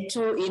 and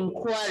 2 in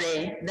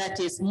Kware, that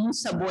is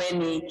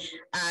Musabweni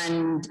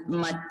and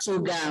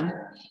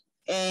Matuga.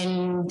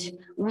 And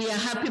we are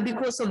happy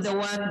because of the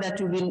work that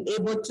we've been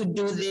able to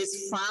do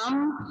this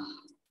farm,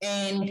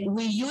 and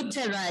we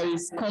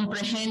utilize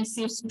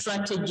comprehensive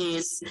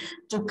strategies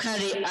to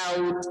carry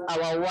out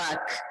our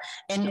work.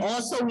 And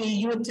also we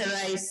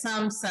utilize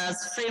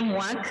SAMHSA's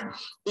framework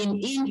in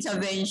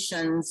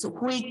interventions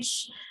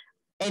which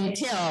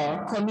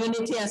entail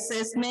community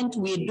assessment.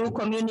 We do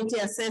community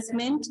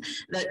assessment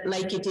that,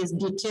 like it is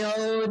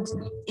detailed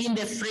in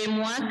the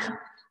framework.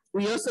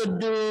 We also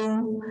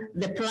do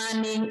the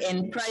planning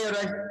and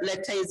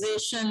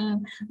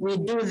prioritization. We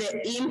do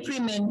the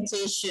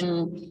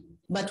implementation,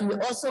 but we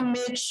also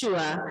make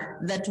sure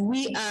that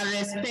we are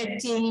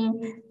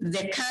respecting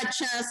the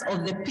cultures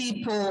of the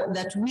people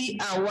that we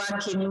are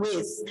working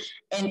with.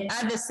 And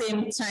at the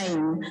same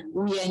time,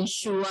 we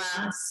ensure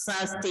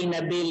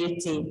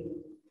sustainability.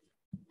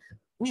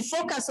 We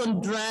focus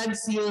on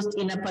drugs used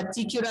in a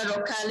particular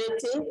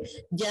locality,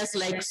 just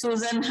like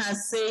Susan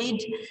has said,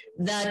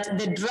 that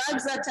the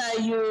drugs that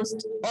are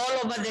used all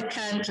over the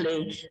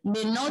country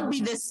may not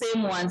be the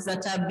same ones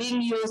that are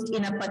being used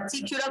in a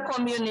particular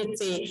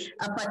community,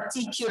 a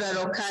particular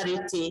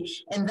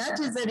locality. And that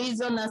is the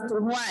reason as to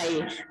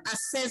why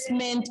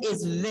assessment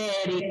is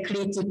very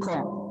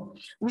critical.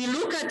 We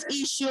look at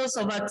issues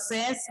of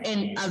access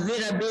and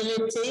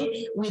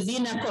availability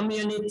within a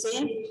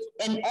community,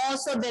 and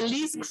also the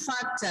risk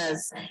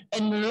factors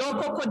and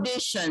local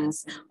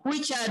conditions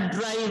which are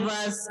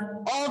drivers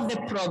of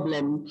the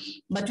problem.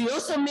 But we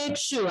also make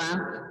sure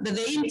that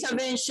the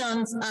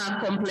interventions are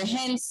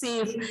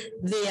comprehensive,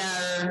 they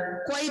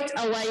are quite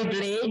a wide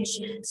range,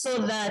 so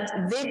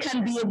that they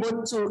can be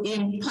able to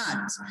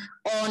impact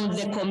on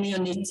the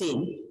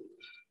community.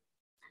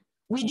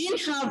 We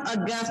didn't have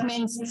a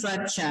government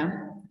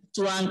structure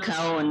to anchor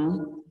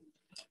on,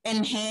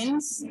 and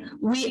hence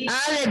we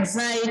are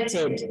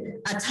excited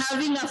at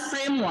having a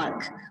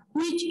framework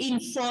which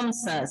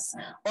informs us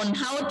on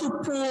how to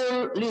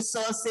pool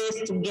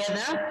resources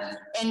together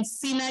and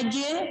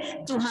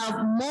synergy to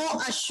have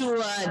more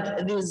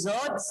assured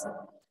results,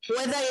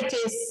 whether it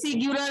is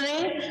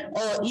singularly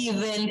or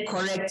even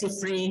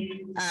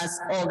collectively as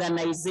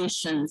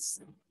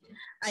organizations.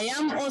 I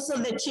am also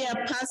the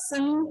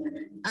chairperson,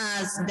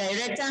 as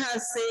Director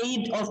has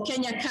said, of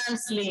Kenya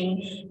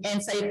Counseling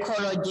and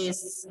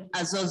Psychologists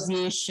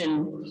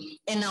Association.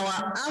 And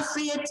our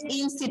affiliate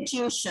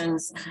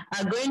institutions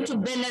are going to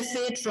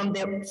benefit from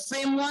the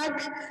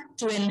framework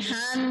to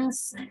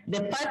enhance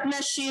the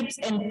partnerships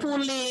and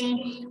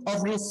pooling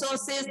of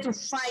resources to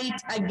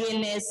fight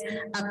against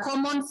a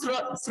common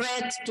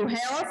threat to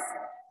health,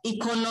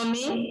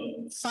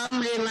 economy,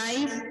 family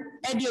life,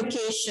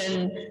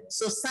 education,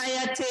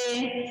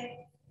 society,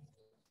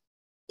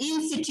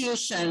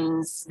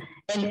 institutions,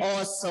 and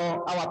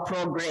also our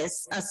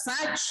progress. As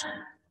such,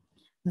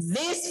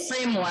 this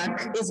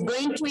framework is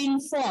going to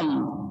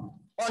inform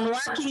on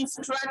working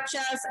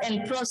structures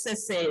and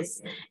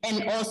processes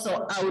and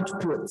also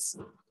outputs.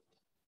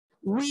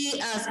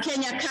 We as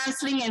Kenya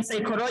Counseling and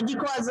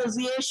Psychological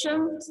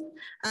Associations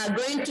are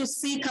going to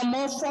seek a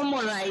more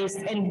formalized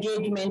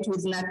engagement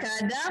with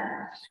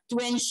NACADA to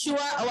ensure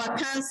our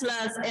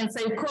counselors and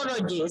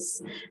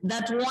psychologists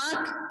that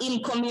work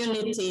in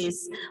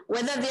communities,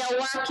 whether they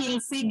are working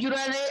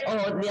singularly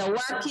or they are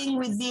working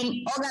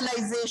within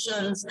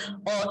organizations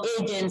or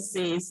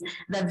agencies,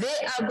 that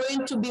they are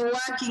going to be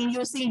working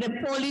using the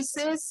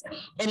policies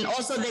and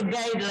also the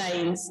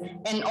guidelines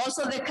and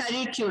also the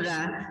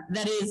curricula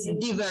that is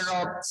developed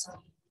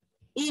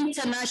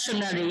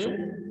internationally,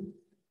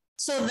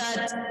 so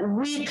that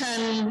we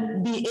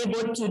can be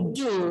able to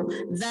do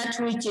that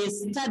which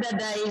is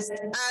standardized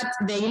at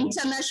the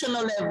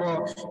international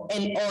level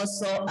and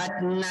also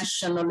at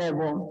national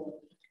level.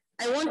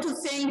 I want to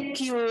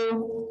thank you,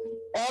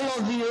 all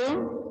of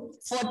you,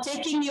 for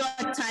taking your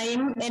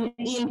time and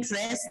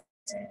interest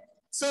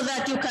so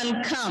that you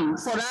can come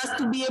for us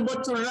to be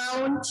able to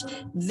launch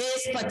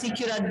this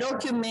particular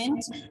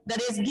document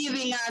that is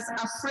giving us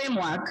a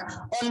framework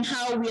on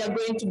how we are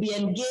going to be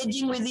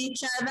engaging with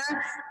each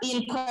other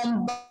in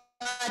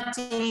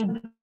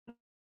combating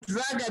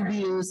drug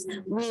abuse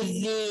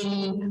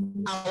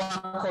within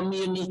our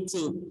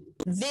community.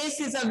 This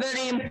is a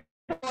very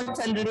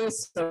important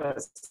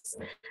resource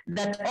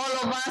that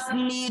all of us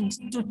need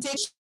to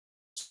take.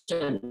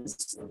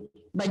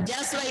 But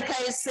just like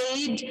I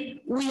said,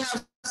 we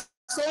have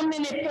so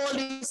many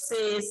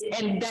policies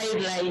and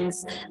guidelines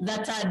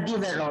that are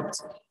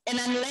developed. And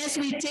unless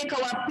we take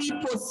our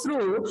people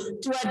through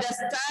to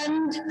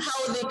understand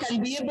how they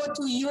can be able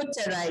to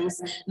utilize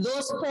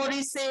those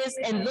policies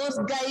and those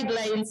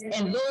guidelines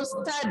and those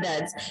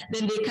standards,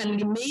 then they can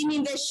remain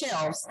in the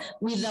shelves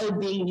without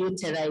being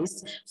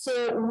utilized.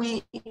 So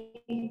we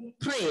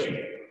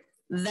pray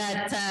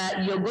that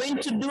you're going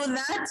to do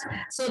that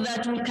so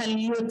that we can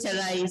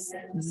utilize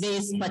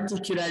this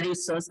particular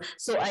resource.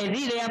 So I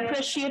really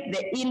appreciate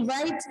the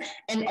invite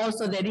and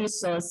also the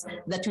resource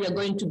that we are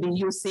going to be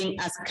using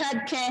as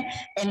CADCare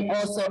and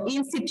also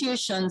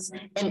institutions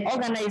and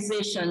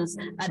organizations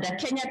at the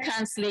Kenya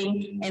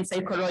Counseling and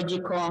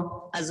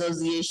Psychological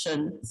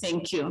Association.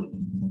 Thank you.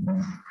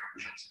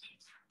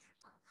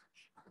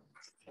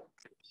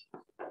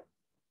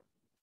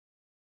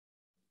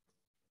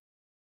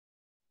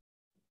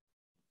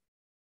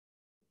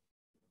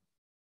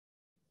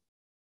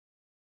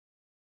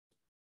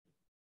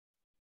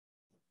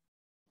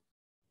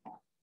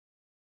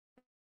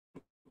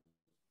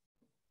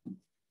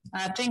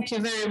 Thank you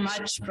very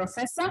much,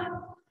 Professor.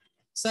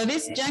 So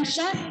this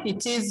juncture,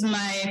 it is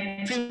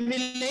my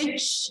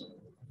privilege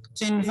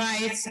to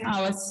invite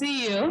our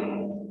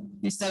CEO,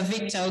 Mr.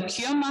 Victor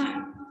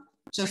Okioma,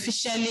 to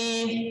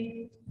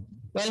officially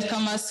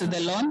welcome us to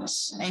the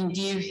launch and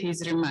give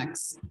his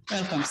remarks.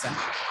 Welcome, sir.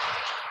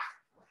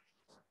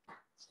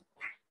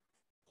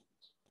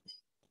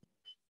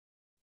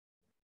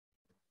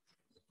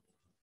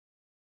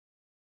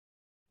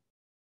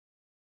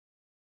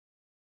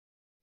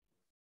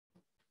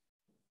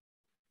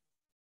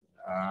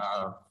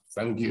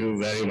 Thank you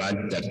very much,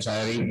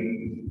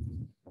 Daktari.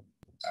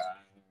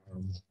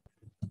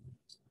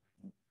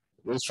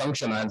 This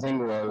function, I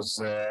think,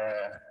 was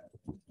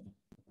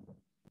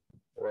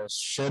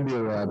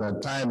scheduled at a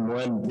time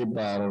when people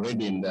are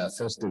already in their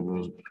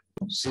festival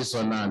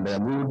season and they're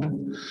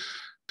good.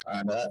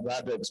 And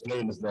that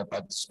explains the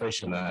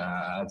participation.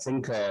 I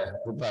think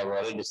people have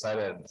already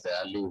started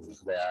their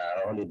leave,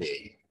 their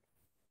holiday.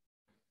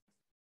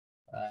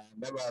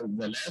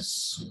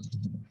 Nevertheless,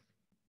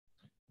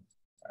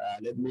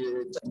 let me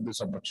take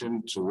this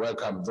opportunity to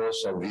welcome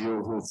those of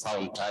you who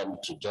found time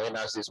to join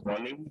us this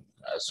morning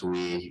as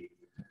we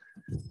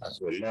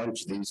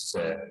launch this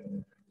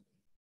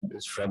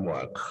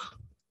framework.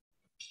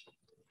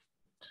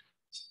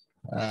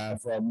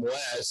 From where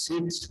I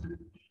sit,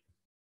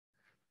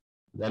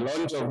 the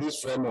launch of this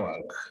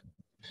framework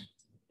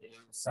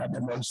is a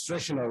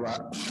demonstration of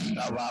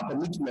our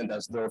commitment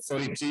as the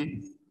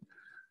authority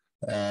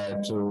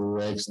to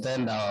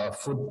extend our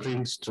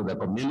footprints to the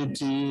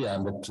community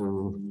and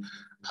to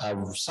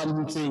have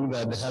something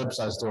that helps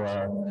us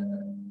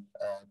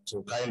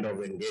to kind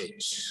of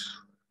engage.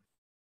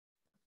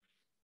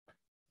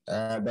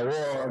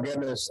 The war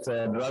against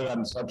drug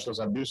and substance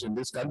abuse in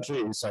this country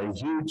is a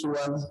huge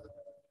one,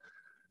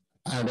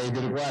 and it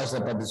requires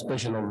the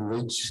participation of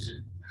each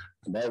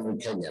and every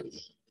Kenyan.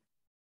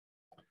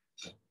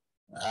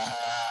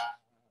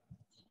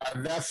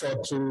 And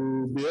therefore,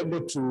 to be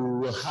able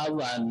to have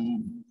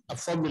a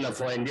formula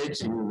for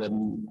engaging the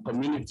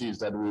communities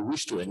that we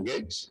wish to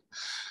engage,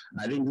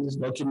 I think this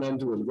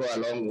document will go a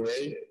long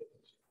way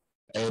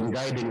in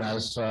guiding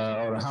us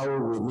on how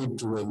we need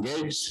to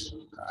engage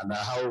and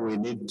how we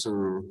need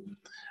to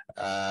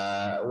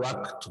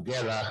work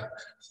together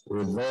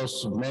with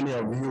those, many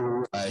of you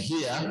who are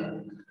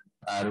here,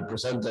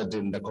 represented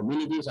in the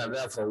communities, and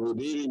therefore we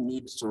really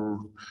need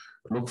to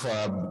look for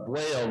a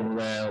way of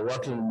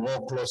working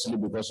more closely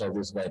because of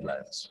these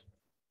guidelines.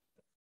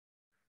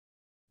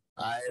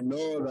 I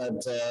know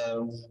that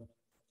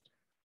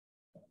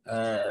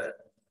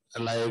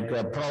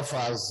like Prof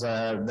has,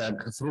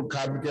 through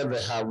Cabinet,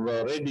 they have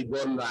already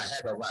gone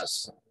ahead of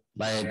us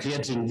by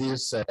creating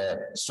these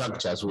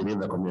structures within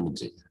the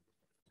community.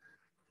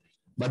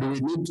 But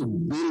we need to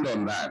build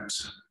on that.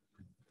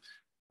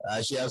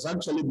 She has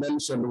actually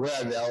mentioned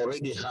where they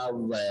already have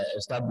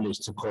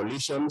established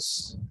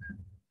coalitions.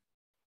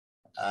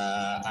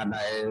 And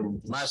I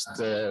must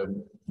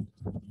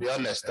be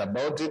honest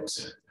about it.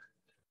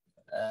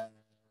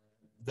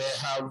 They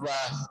have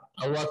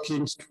a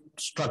working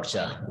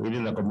structure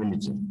within the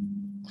community,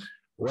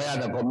 where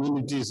the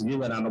community is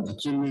given an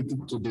opportunity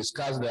to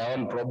discuss their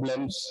own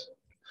problems,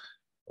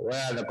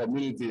 where the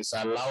community is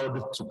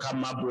allowed to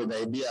come up with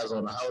ideas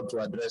on how to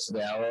address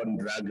their own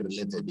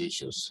drug-related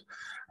issues.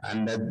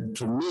 And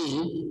to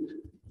me,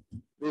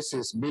 this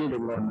is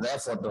building on the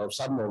effort of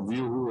some of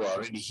you who are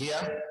already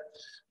here.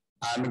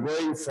 And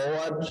going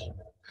forward,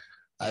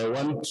 I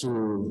want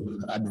to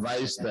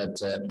advise that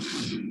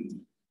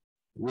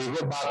we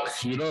go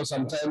back. You know,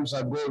 sometimes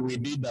ago we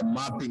did a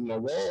mapping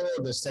of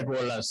all the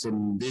stakeholders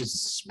in this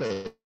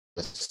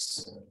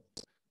space.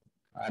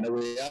 And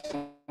we have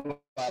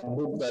a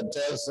book that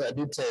tells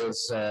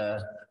details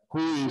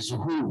who is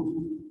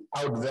who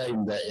out there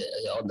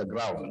on the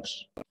ground.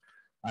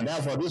 And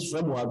therefore this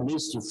framework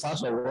needs to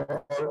first of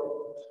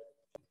all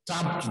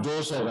tap to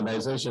those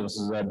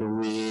organizations that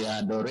we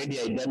had already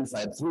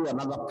identified through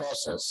another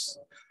process,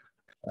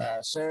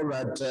 so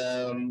that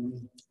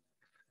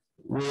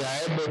we are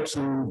able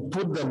to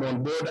put them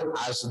on board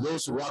as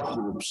those work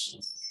groups,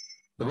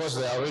 because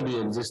they are already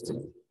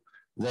existing.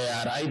 They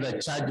are either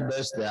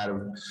church-based, they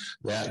are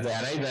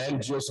either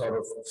NGOs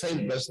or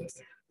faith-based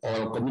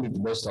or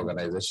community-based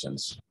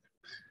organizations.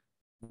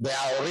 They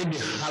are already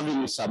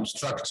having some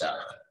structure.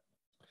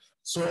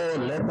 So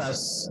let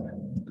us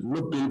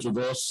look into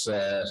those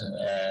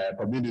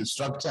community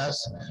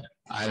structures,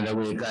 and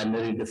we can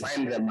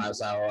redefine them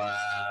as our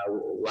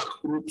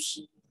work groups,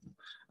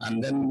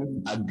 and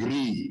then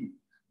agree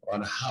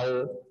on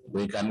how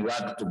we can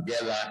work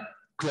together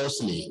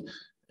closely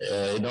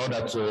in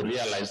order to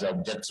realize the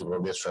objectives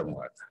of this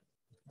framework.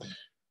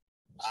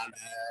 And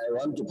I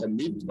want to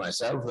commit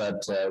myself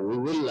that we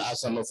will,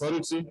 as an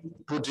authority,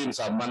 put in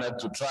some money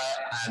to try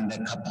and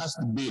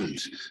capacity build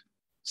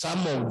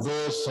some of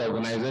those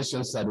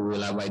organizations that we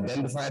will have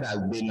identified as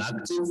being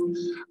active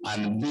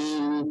and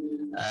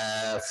being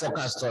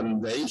focused on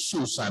the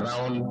issues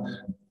around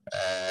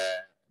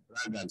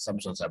drug and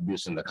substance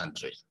abuse in the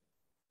country.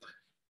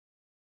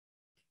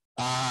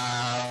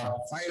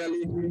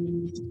 Finally,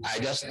 I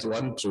just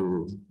want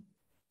to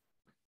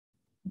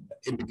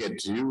indicate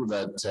to you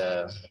that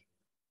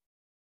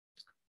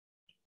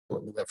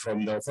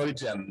from the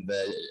authority, and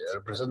the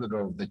representative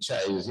of the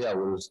chair is here,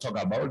 will talk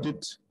about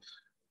it.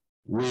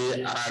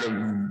 We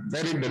are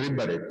very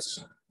deliberate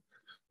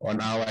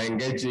on our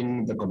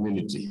engaging the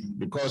community,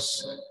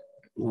 because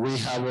we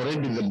have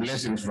already the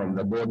blessings from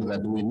the board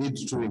that we need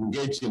to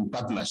engage in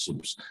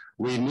partnerships.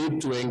 We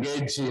need to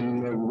engage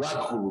in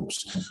work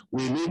groups.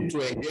 We need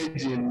to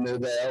engage in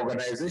the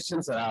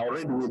organizations that are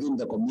already within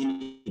the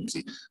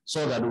community,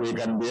 so that we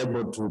can be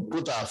able to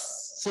put our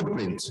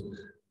footprint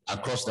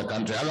across the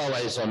country.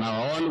 Otherwise, on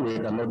our own, we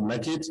cannot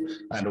make it,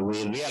 and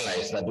we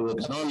realize that we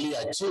can only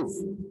achieve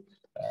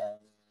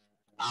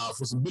our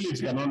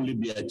feasibility can only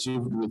be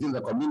achieved within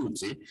the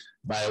community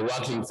by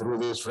working through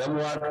this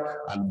framework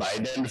and by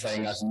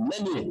identifying as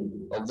many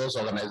of those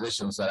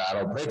organizations that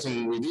are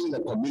operating within the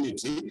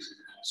community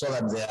so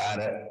that they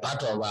are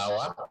part of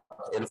our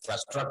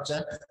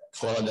infrastructure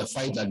for the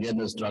fight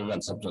against drug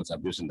and substance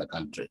abuse in the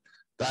country.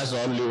 That's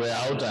the only way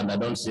out, and I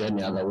don't see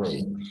any other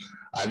way.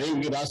 I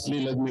think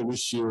lastly, let me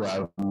wish you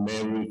a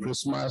Merry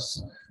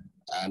Christmas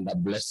and a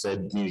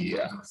blessed New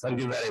Year.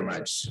 Thank you very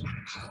much.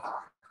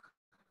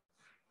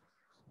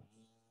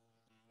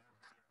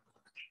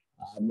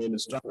 I'm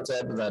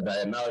instructed that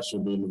I now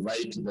should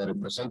invite the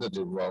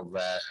representative of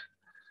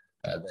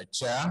the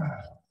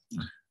chair,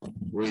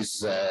 who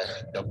is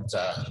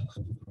Dr.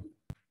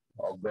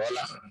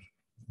 Ogola,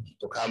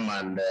 to come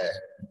and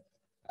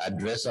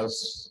address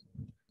us.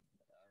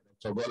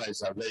 Dr. Ogola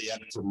is a very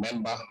active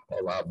member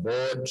of our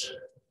board,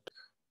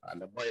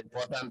 and more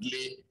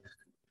importantly,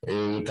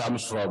 he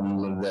comes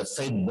from the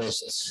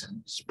faith-based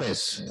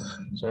space.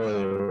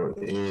 So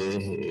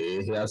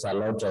he has a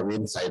lot of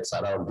insights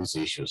around these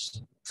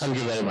issues. Thank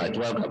you very much.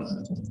 Welcome.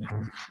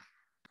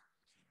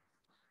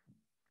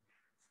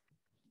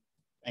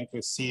 Thank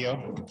you,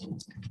 CEO.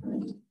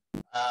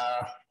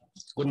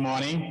 Good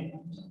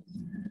morning.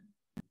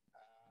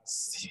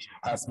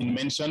 As been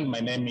mentioned, my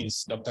name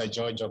is Dr.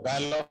 George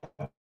Ogallo.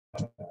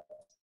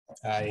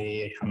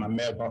 I am a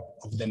member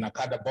of the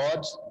NACADA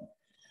board.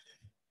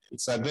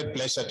 It's a great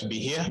pleasure to be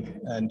here.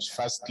 And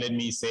first, let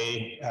me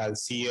say,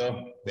 as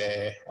CEO,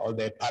 all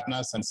the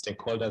partners and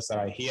stakeholders that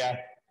are here,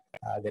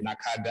 the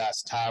NACADA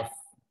staff,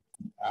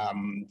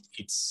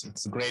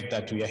 it's great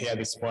that we are here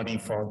this morning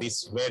for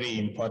this very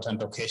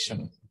important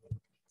occasion.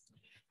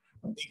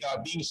 I think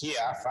our being here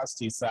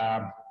first is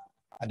a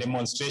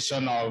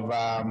demonstration of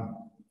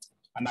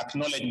an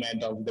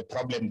acknowledgement of the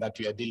problem that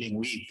we are dealing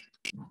with.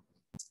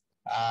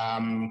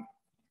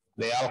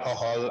 The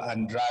alcohol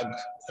and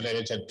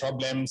drug-related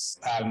problems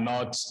are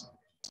not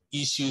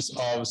issues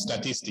of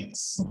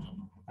statistics.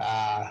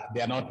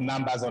 They are not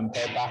numbers on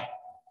paper.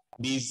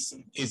 This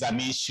is an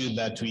issue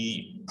that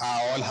we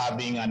are all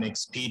having an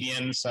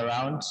experience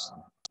around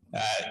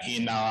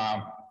in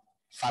our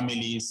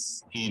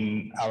families,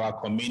 in our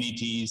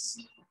communities,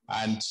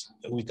 and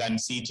we can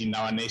see it in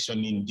our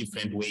nation in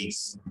different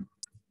ways.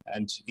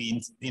 And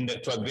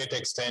to a great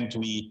extent,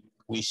 we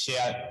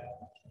share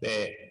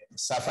the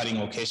suffering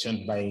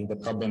occasioned by the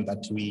problem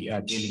that we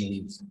are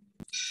dealing with.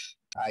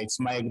 It's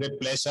my great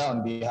pleasure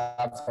on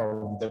behalf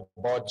of the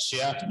board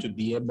chair to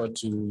be able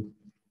to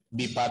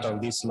be part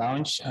of this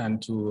launch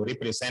and to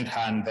represent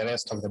her and the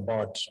rest of the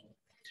board.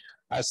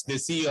 As the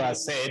CEO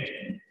has said,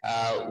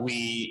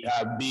 we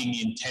are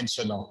being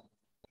intentional,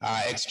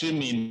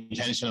 extremely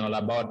intentional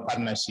about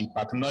partnership,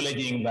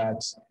 acknowledging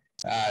that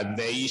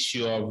the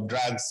issue of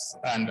drugs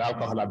and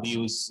alcohol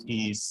abuse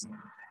is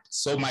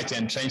so much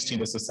entrenched in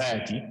the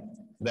society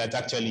that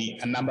actually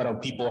a number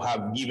of people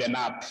have given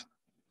up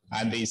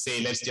and they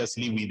say, let's just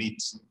live with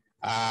it.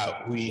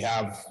 We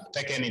have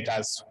taken it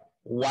as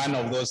one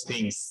of those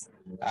things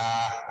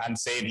and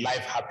said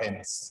life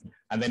happens,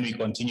 and then we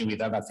continue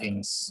with other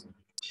things.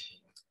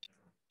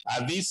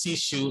 This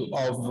issue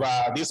of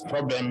this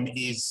problem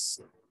is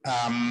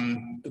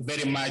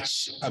very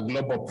much a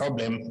global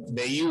problem.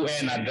 The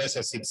UN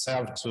addresses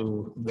itself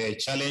to the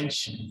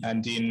challenge,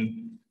 and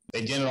in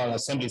the General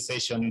Assembly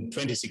session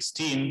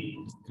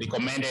 2016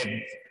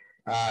 recommended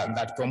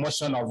that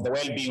promotion of the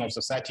well-being of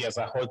society as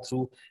a whole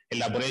through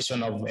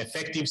elaboration of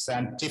effective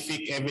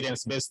scientific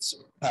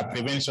evidence-based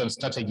prevention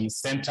strategies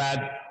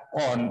centered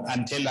on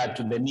and tailored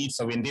to the needs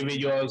of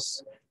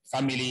individuals,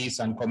 families,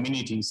 and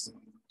communities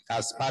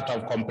as part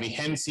of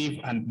comprehensive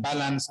and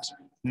balanced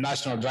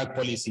national drug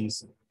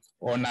policies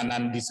on an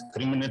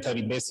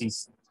undiscriminatory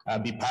basis,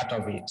 be part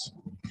of it.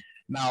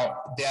 Now,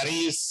 there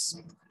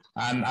is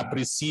an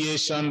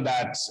appreciation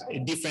that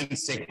different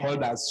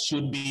stakeholders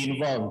should be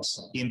involved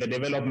in the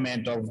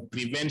development of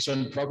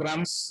prevention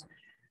programs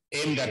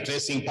aimed at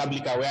raising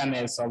public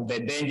awareness of the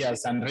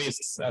dangers and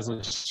risks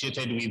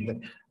associated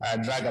with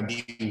drug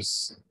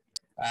abuse.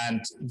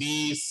 And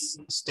this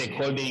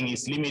stakeholding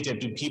is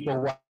limited to people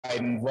who are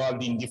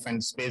involved in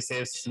different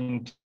spaces,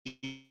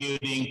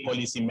 including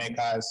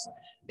policymakers.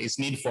 There's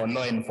need for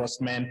law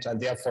enforcement,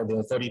 and therefore the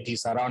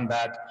authorities around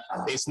that.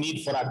 There's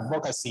need for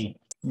advocacy,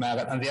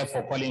 and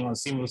therefore calling on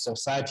civil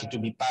society to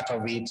be part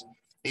of it.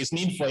 There's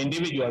need for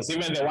individuals,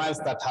 even the ones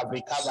that have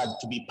recovered,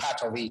 to be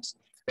part of it.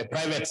 The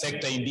private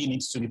sector indeed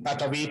needs to be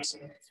part of it.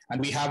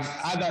 And we have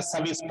other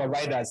service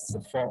providers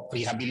for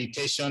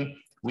rehabilitation.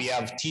 We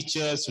have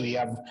teachers, we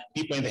have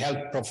people in the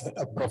health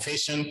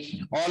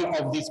profession. All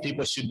of these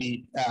people should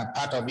be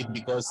part of it,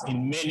 because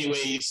in many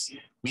ways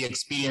we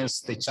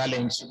experience the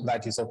challenge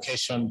that is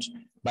occasioned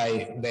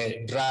by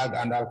the drug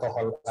and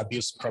alcohol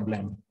abuse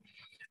problem.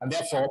 And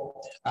therefore,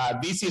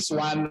 this is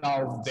one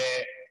of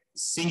the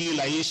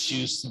singular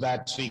issues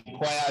that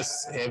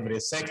requires every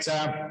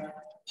sector.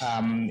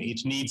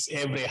 It needs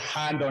every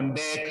hand on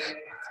deck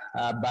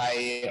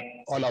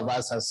by all of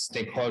us as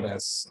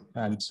stakeholders.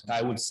 And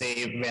I would say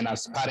even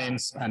as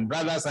parents and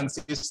brothers and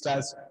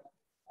sisters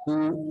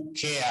who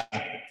care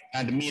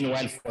and mean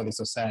well for the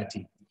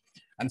society.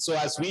 And so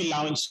as we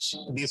launch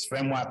this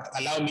framework,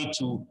 allow me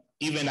to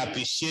even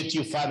appreciate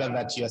you further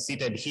that you are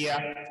seated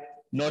here.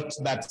 Not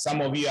that some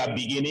of you are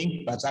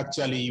beginning, but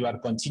actually you are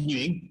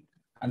continuing.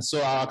 And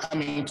so our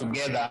coming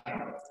together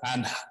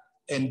and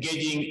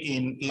engaging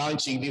in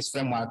launching this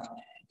framework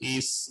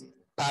is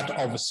part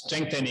of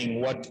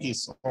strengthening what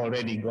is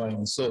already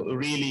going. So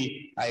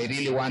really, I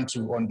really want to,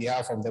 on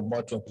behalf of the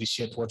board, to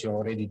appreciate what you're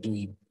already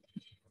doing.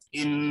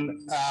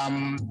 In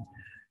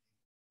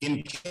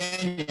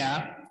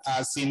Kenya,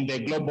 as in the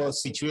global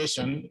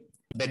situation,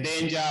 the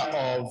danger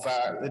of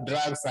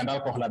drugs and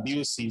alcohol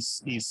abuse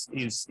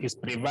is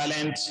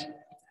prevalent,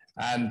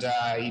 and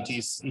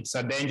it's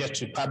a danger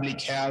to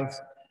public health.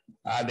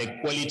 The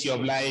quality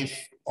of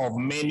life of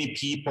many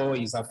people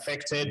is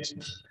affected.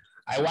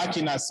 I work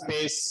in a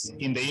space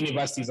in the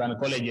universities and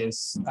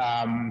colleges,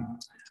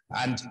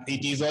 and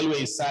it is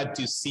always sad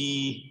to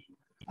see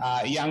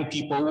young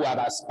people who are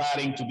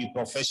aspiring to be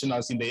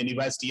professionals in the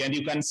university, and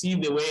you can see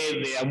the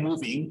way they are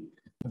moving,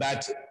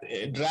 that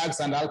drugs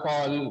and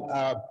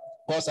alcohol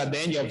pose a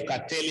danger of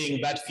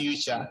curtailing that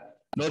future,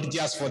 not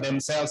just for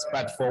themselves,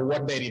 but for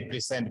what they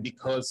represent,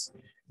 because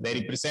they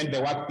represent the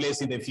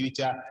workplace in the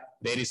future,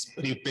 they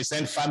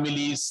represent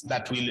families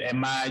that will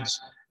emerge,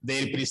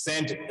 they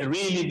represent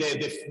really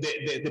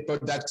the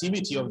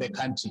productivity of the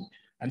country.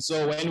 And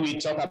so when we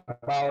talk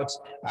about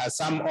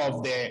some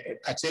of the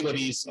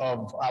categories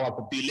of our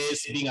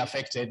population being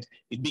affected,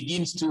 it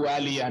begins too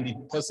early and it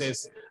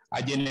poses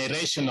a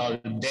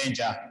generational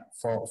danger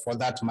for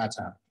that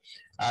matter.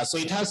 So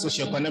it has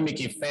socioeconomic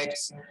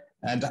effects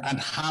and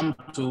harm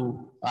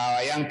to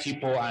our young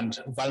people and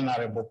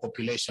vulnerable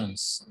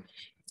populations.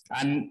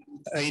 And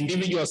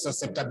individual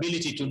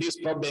susceptibility to this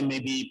problem may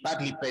be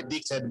partly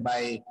predicted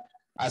by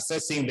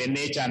assessing the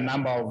nature and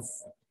number of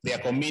their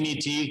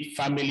community,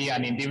 family,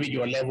 and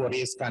individual level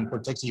risk and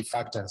protective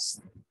factors.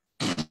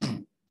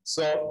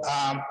 So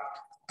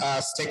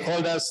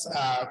stakeholders,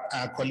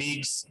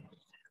 colleagues,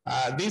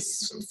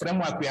 this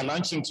framework we are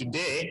launching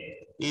today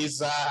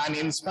is an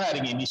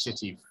inspiring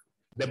initiative.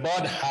 The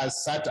board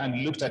has sat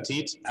and looked at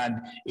it, and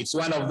it's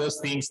one of those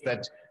things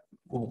that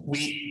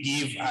we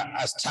give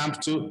a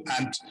stamp to,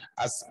 and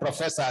as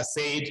Professor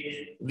said,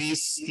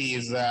 this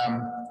is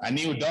a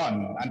new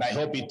dawn, and I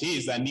hope it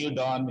is a new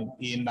dawn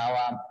in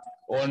our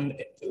own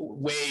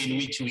way in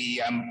which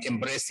we are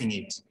embracing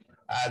it.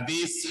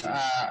 This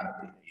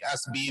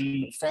has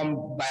been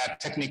formed by a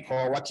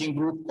technical working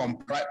group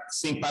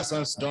comprising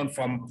persons drawn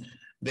from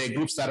the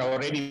groups that are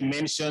already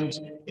mentioned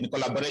in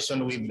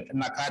collaboration with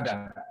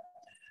NACADA.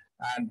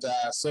 And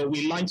so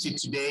we launched it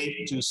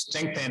today to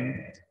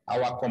strengthen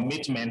our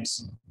commitment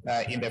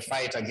in the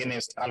fight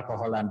against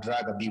alcohol and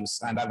drug abuse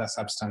and other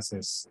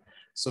substances.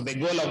 So the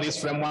goal of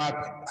this framework,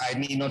 I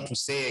need not to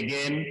say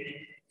again,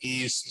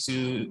 is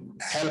to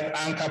help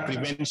anchor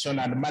prevention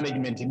and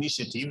management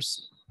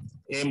initiatives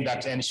aimed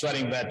at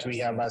ensuring that we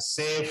have a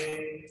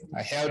safe,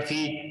 a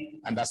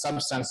healthy, and a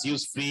substance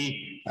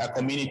use-free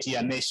community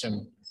and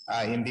nation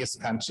in this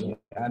country.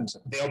 And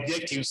the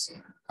objectives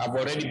have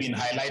already been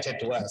highlighted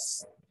to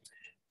us.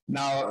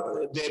 Now,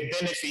 the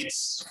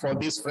benefits for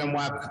this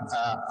framework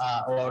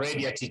are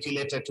already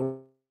articulated.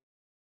 To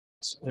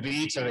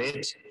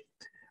reiterate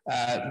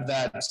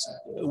that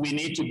we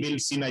need to build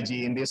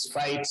synergy in this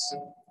fight,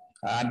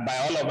 and by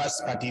all of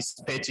us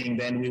participating,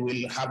 then we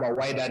will have a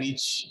wider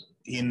reach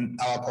in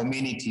our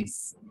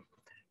communities.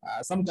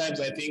 Sometimes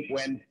I think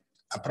when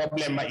a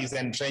problem is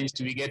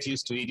entrenched, we get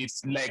used to it.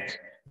 It's like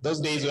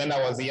those days when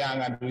I was young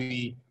and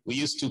we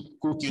used to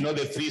cook, you know,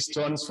 the 3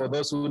 stones, for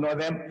those who know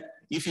them.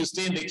 If you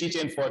stay in the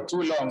kitchen for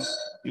too long,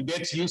 you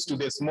get used to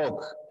the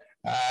smoke.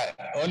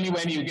 Only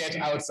when you get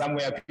out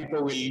somewhere,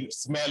 people will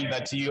smell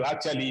that you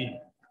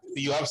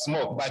have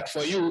smoke, but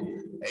for you,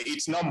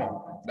 it's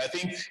normal. I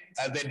think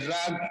the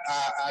drug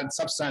and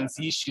substance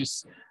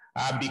issues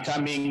are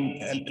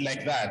becoming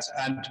like that.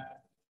 And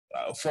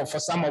for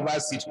some of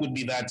us, it could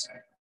be that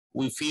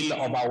we feel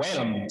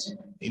overwhelmed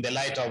in the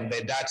light of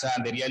the data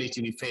and the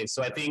reality we face.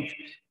 So I think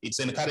it's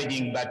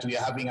encouraging that we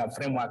are having a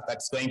framework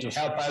that's going to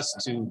help us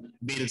to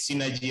build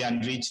synergy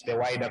and reach the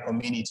wider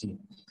community.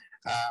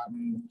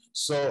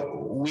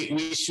 So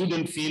we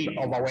shouldn't feel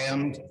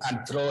overwhelmed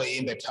and throw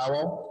in the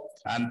towel.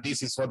 And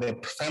this is what the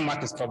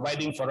framework is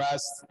providing for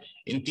us,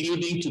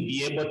 including to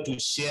be able to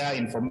share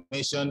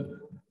information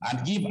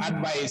and give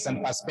advice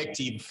and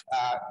perspective,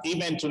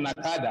 even to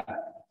NACADA,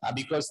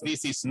 because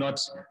this is not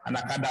a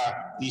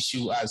NACADA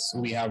issue as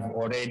we have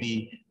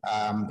already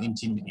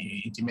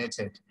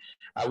intimated.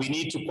 We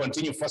need to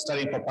continue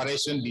fostering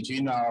cooperation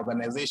between our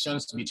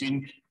organizations,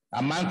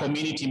 among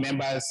community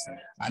members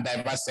and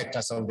diverse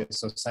sectors of the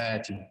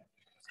society.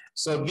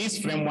 So this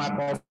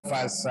framework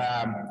offers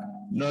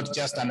not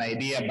just an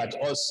idea, but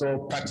also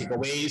practical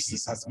ways.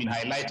 This has been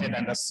highlighted,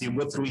 and as you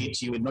go through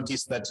it, you will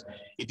notice that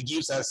it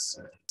gives us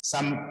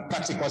some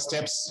practical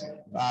steps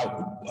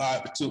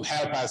to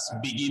help us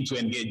begin to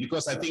engage.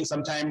 Because I think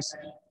sometimes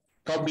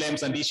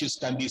problems and issues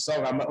can be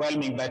so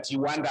overwhelming that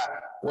you wonder,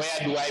 where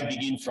do I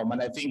begin from?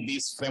 And I think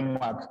this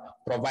framework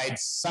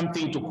provides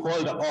something to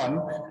hold on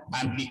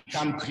and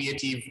become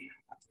creative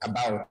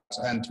about.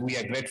 And we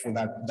are grateful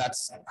that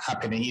that's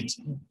happening. It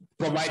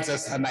provides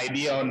us an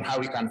idea on how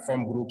we can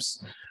form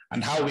groups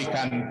and how we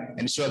can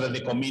ensure that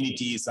the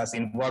community is as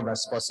involved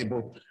as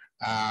possible.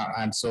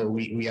 And so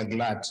we are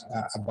glad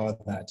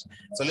about that.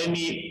 So let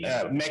me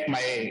make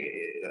my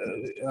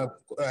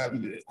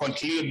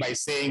conclude by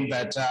saying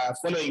that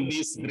following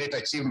this great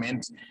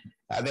achievement,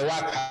 the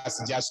work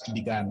has just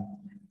begun.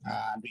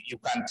 You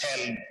can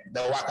tell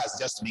the work has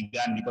just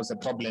begun because the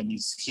problem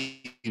is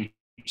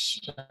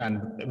huge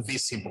and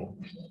visible.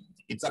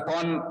 It's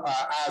upon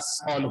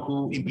us all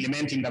who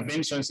implement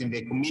interventions in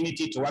the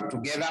community to work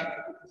together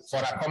for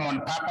a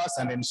common purpose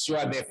and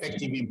ensure the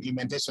effective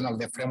implementation of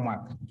the framework.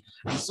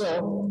 And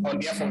so, on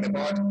behalf of the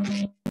board,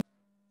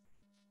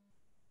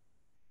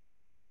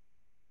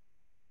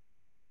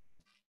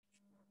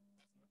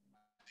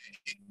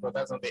 so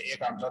that's not the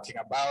echo I'm talking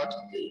about,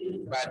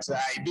 but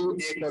I do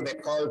echo the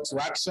call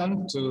to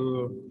action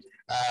to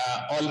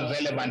all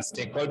relevant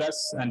stakeholders,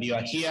 and you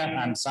are here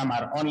and some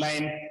are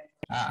online,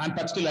 and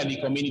particularly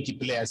community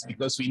players,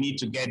 because we need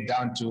to get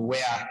down to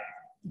where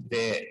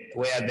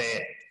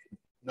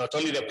not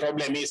only the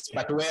problem is,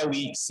 but where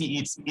we see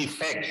its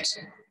effect,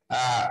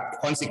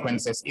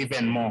 consequences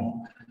even more.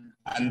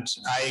 And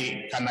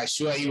I can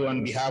assure you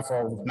on behalf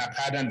of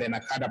NACADA and the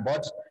NACADA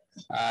board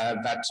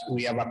that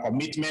we have a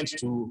commitment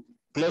to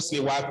closely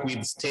work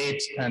with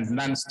state and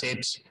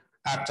non-state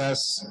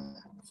actors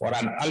for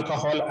an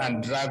alcohol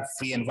and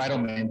drug-free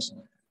environment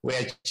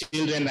where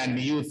children and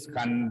youth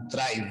can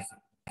thrive.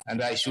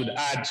 And I should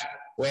add,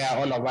 where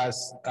all of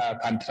us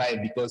can thrive,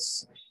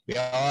 because we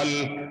are all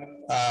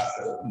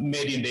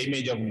made in the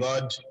image of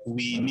God.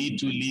 We need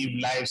to live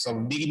lives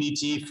of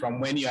dignity from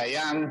when you are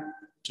young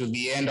to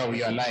the end of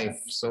your life.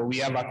 So we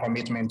have a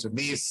commitment to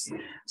this.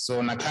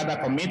 So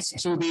NACADA commits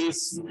to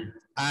this,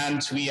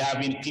 and we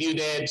have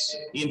included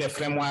in the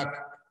framework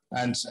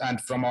and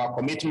from our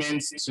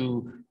commitments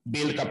to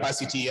build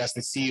capacity, as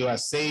the CEO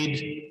has said,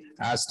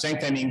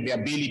 strengthening the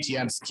ability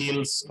and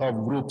skills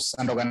of groups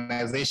and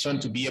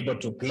organizations to be able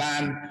to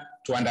plan,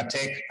 to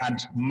undertake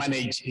and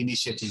manage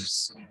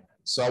initiatives.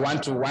 So I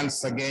want to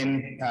once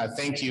again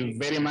thank you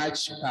very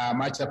much.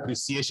 Much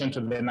appreciation to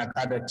the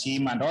NACADA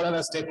team and all other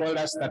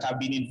stakeholders that have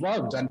been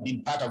involved and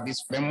been part of this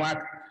framework.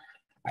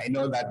 I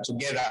know that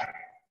together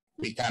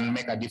we can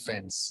make a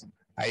difference.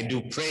 I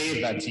do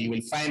pray that you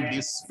will find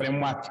this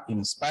framework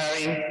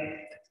inspiring,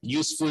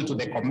 useful to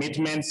the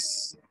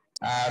commitments,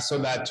 so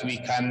that we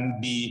can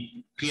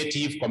be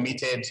creative,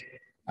 committed,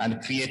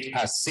 and create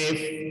a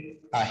safe,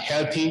 a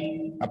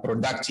healthy, a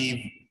productive,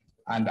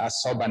 and a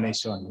sober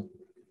nation.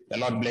 The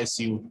Lord bless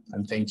you,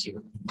 and thank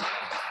you.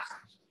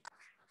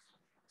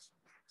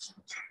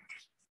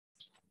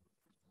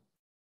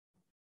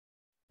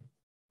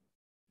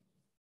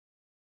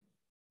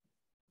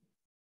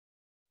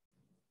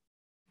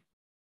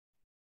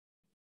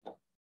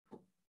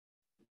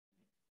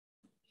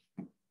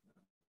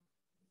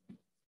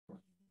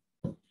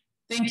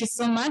 Thank you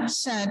so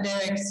much,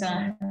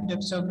 Director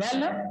Dr.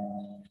 Gallo.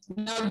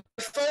 Now,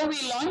 before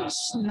we launch,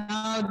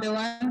 now the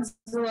ones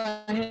who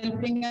are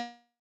helping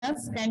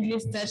us kindly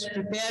start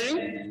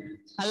preparing.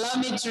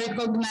 Allow me to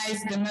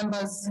recognize the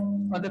members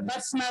of the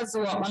partners who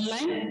are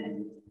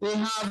online. We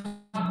have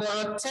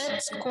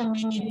Borotet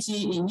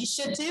Community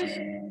Initiative,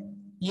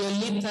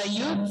 Yolita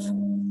Youth,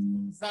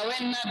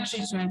 Zawena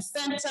Treatment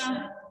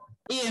Center,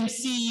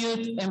 EMC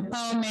Youth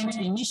Empowerment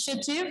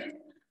Initiative,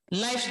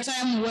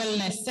 Lifetime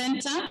Wellness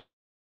Center,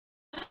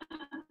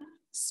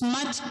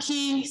 Smart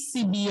Key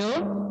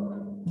CBO,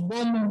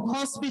 Bomu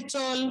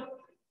Hospital,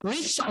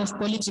 Reach of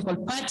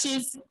Political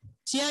Parties,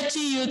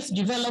 Tiati Youth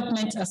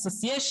Development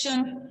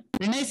Association,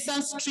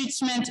 Renaissance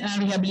Treatment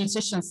and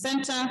Rehabilitation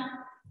Center,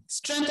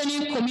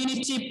 Strengthening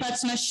Community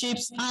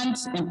Partnerships and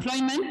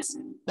Employment,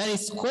 that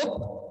is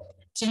SCOPE,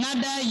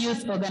 Tinada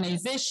Youth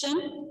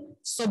Organization,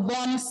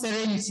 Sobon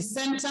Serenity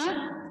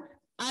Center,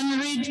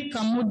 Anrid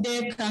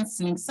Kamude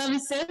Counseling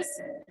Services,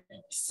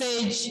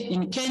 SAGE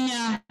in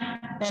Kenya,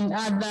 and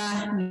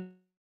other.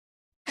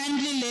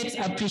 Kindly let's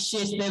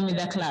appreciate them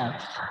with a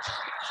clap.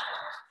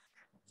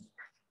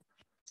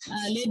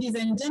 Ladies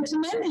and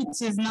gentlemen,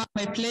 it is now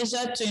my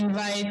pleasure to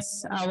invite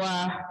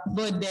our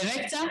board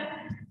director,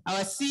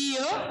 our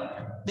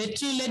CEO, the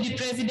two lady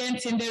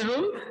presidents in the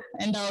room,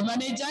 and our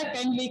manager.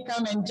 Kindly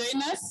come and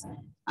join us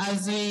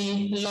as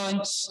we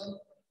launch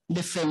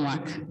the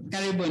framework.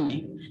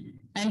 Karibuni.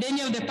 And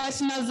any of the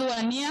partners who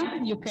are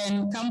near, you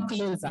can come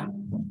closer.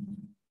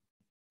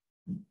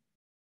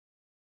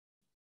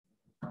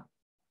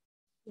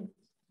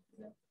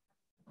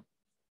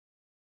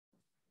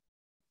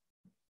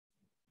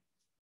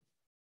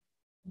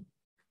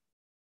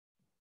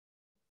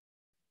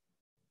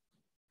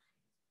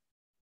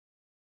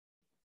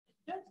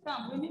 Just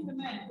come, we need the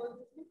man.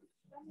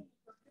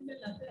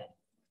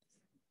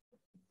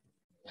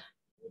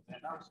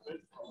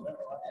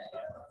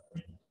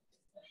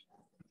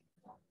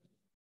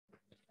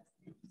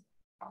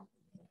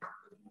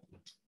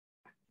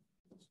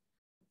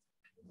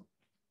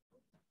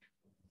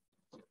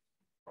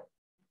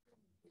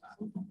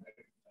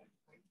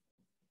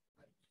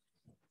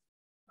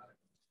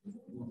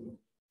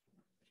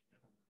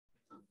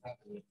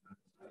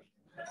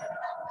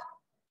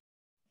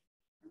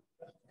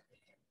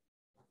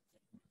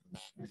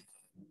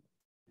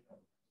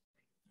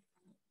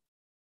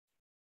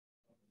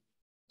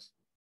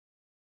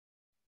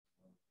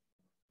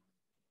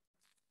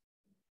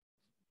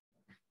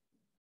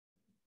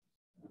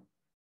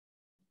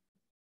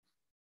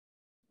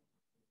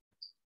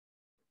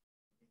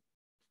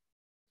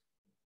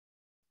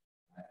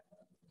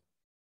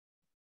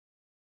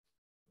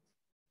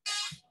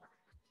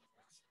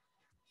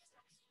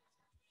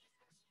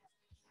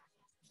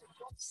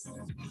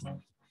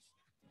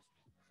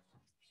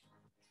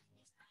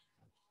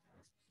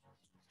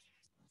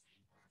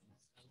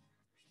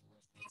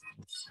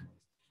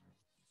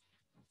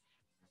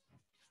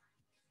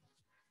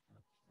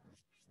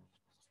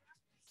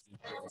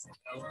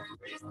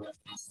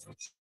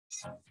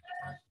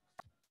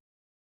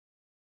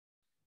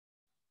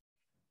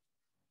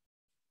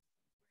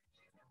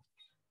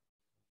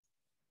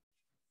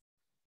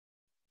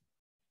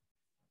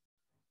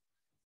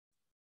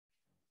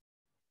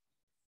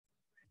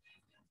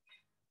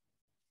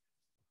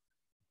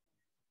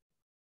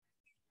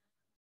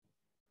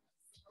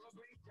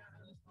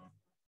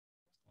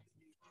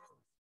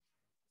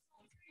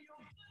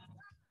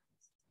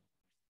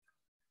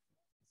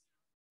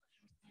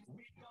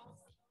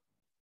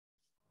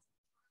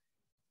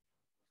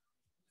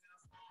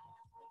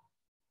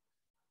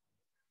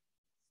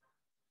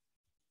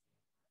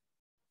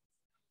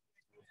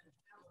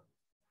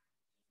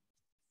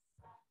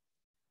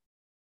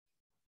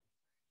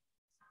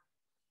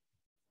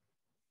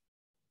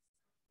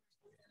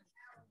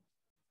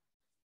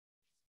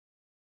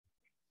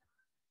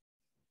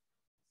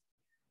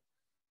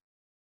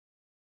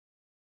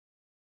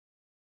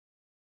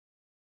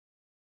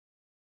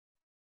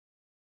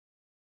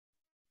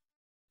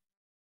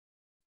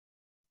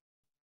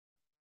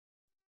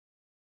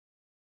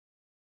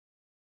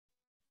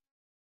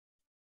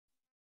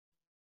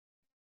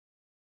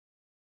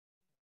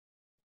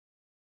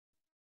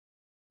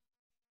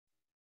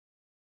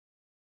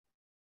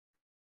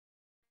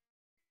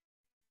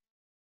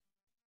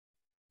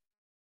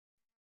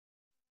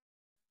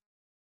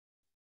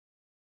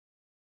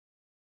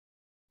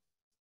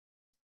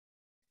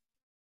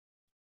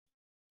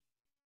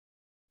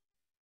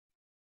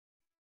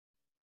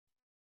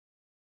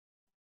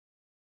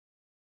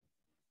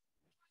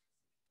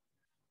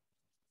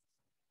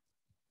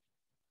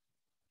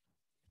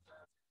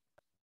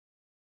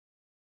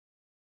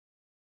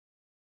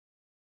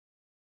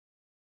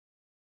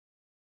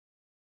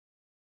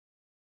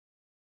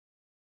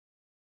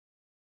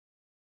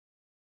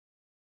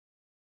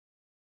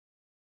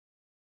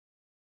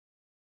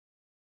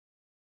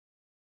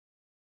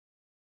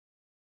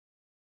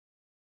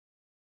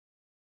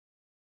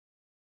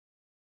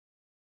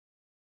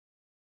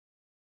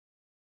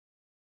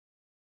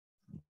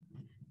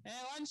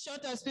 One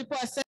shot as people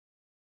are saying.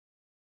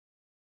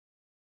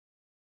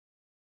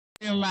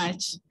 Very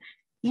much.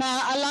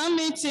 Now allow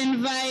me to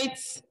invite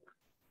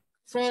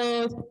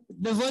for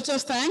the vote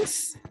of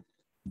thanks,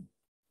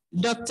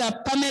 Dr.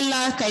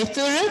 Pamela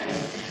Kaithura,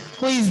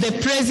 who is the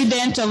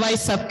president of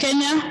ISAP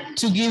Kenya,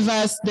 to give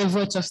us the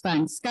vote of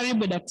thanks.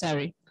 Karibu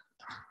Daktari.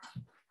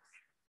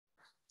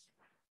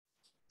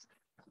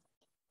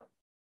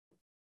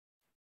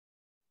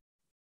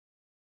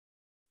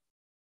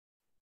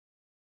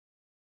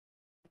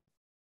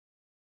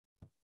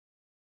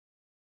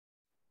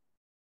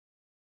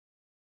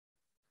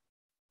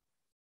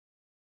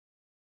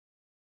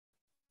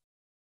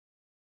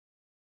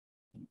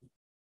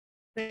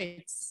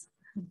 Great.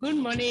 Good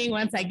morning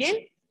once again.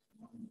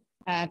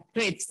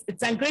 Great.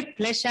 It's a great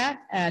pleasure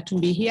to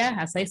be here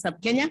as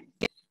ISAP Kenya.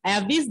 I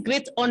have this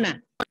great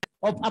honor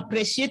of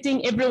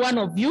appreciating every one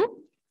of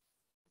you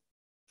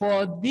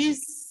for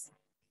this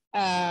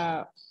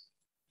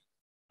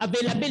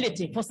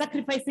availability, for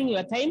sacrificing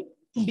your time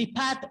to be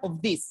part of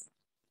this.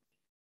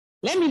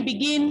 Let me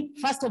begin,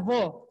 first of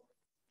all,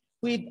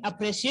 with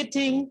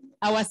appreciating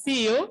our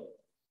CEO,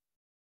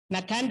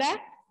 Nakanda,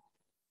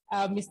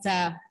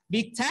 Mr.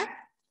 Victor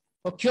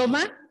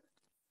Okioma.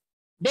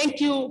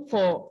 Thank you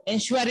for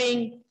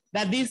ensuring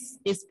that this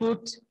is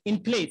put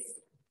in place.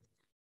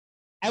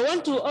 I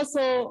want to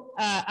also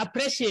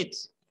appreciate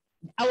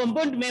our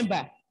board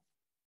member,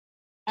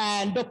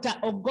 Dr.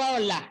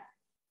 Ogola,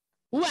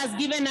 who has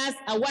given us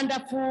a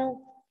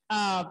wonderful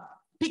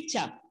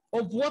picture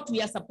of what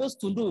we are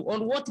supposed to do, or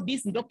what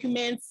these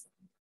documents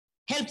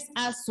helps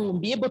us to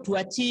be able to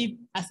achieve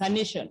as a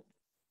nation.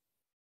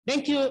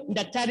 Thank you,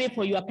 Daktari,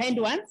 for your kind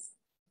words.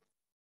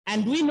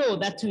 And we know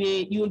that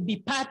you will be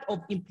part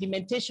of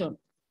implementation,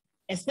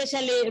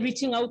 especially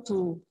reaching out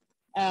to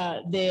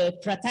the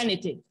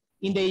fraternity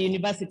in the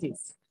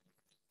universities.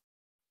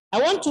 I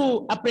want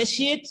to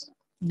appreciate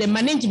the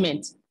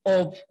management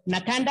of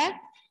Nakanda,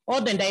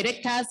 all the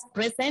directors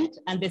present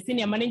and the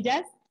senior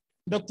managers,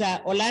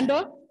 Dr.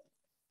 Orlando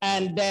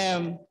and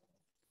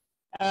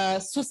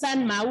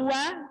Susan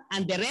Maua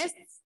and the rest.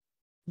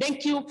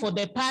 Thank you for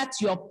the part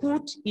you have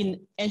put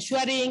in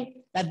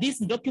ensuring that this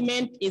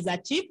document is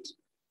achieved.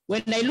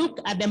 When I look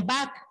at the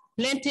back,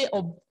 plenty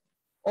of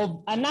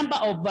of a number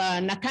of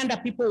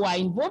Nakanda people were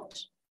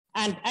involved.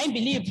 And I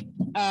believe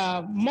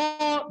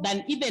more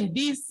than even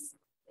these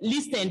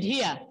listed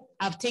here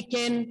have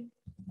taken,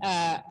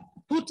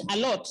 put a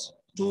lot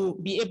to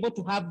be able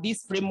to have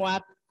this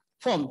framework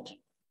formed.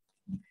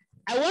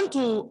 I want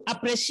to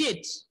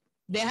appreciate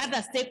the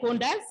other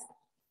stakeholders,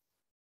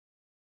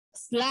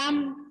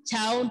 Slum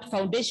Child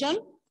Foundation,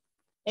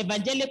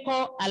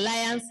 Evangelical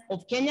Alliance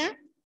of Kenya,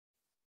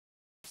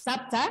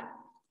 SAPTA,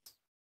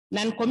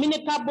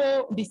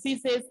 Non-Communicable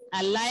Diseases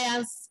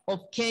Alliance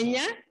of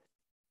Kenya,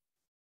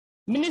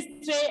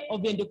 Ministry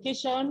of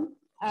Education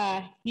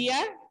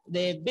here,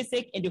 the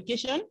basic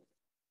education,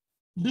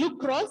 Blue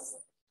Cross,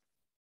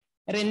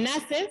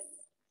 Renaissance,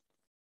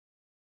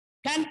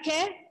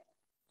 Kanke,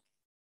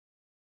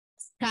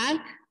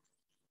 Skank,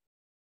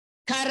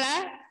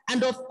 Kara,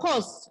 and of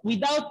course,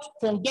 without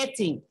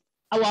forgetting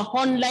our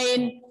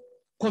online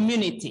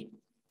community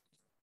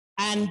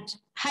and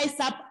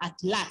HISAP at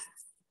last.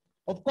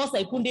 Of course,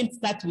 I couldn't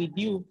start with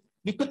you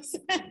because,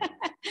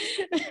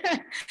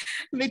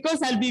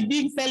 because I'll be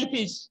being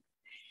selfish.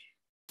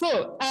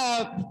 So,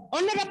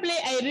 honorably,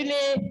 I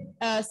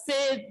really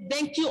say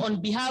thank you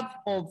on behalf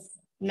of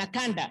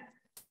Nakanda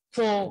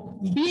for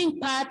being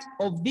part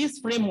of this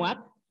framework,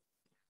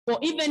 for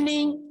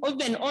even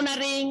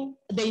honoring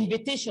the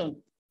invitation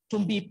to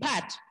be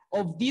part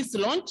of this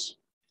launch,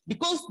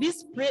 because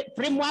this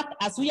framework,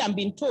 as we have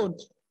been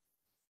told,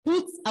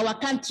 puts our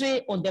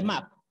country on the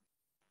map,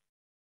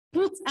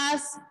 puts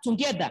us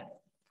together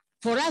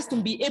for us to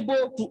be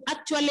able to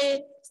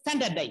actually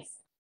standardize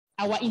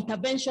our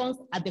interventions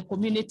at the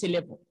community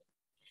level,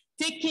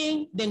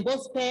 taking the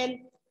gospel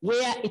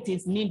where it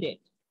is needed,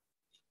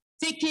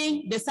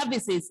 taking the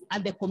services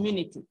at the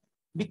community,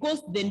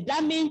 because the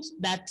damage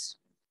that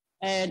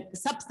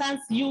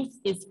substance use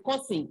is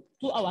causing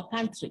to our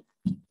country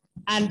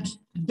and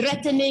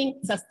threatening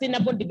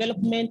sustainable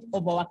development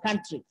of our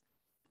country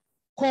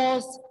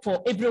calls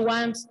for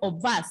everyone's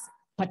of us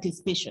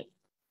participation.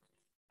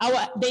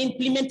 The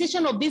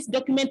implementation of this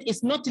document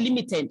is not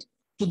limited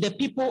to the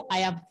people I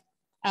have,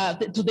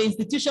 to the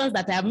institutions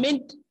that I have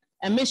made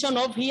a mention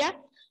of here.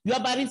 You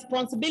have a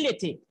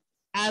responsibility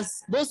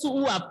as those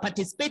who have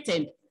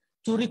participated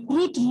to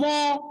recruit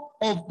more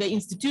of the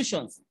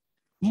institutions,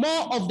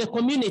 more of the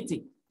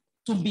community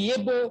to be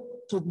able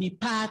to be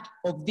part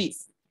of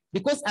this.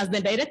 Because as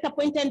the director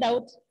pointed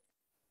out,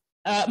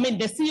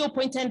 the CEO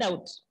pointed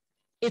out,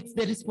 it's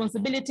the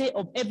responsibility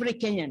of every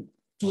Kenyan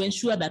to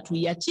ensure that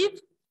we achieve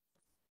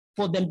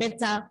for the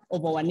better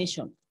of our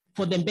nation,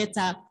 for the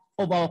better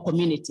of our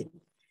community.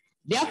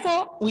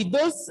 Therefore, with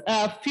those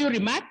few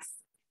remarks,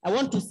 I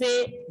want to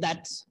say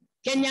that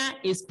Kenya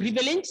is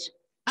privileged,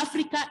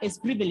 Africa is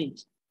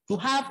privileged to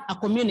have a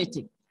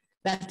community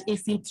that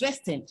is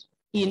interested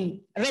in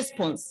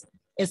response,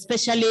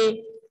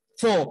 especially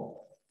for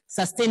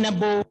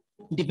sustainable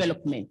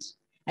development.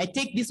 I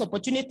take this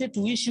opportunity to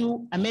wish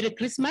you a Merry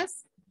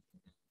Christmas,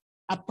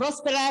 a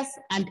prosperous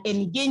and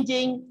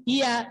engaging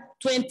year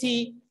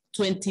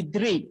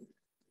 2023,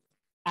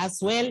 as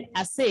well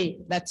as say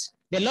that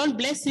the Lord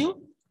bless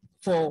you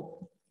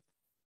for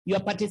your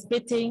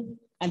participating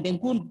and the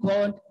good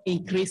God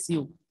increase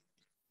you.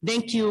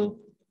 Thank you,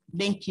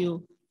 thank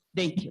you,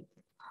 thank you.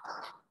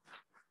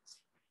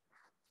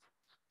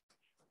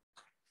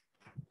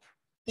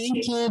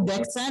 Thank you,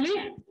 Dr.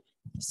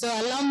 So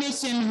allow me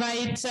to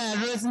invite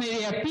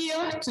Rosemary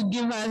Apio to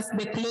give us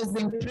the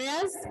closing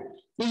prayers,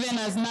 even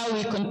as now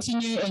we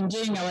continue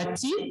enjoying our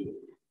tea.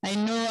 I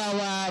know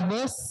our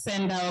boss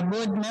and our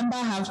board member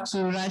have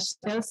to rush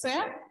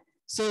elsewhere.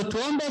 So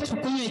tuombe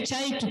tukunywe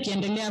chai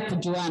tukiendelea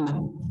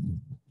kujuana.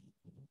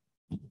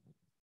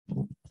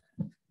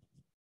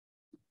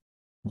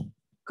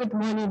 Good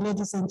morning,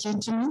 ladies and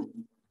gentlemen.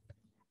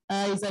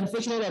 It's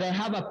unfortunate that I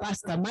have a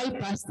pastor, my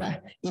pastor,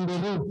 in the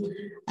room,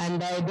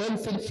 and I don't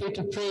feel free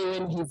to pray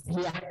when he's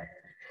here.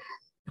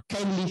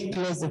 Kindly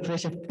close the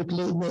pressure,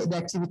 the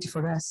activity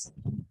for us.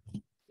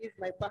 He's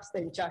my pastor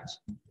in church.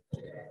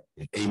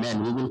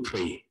 Amen. We will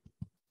pray.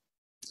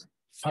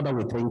 Father,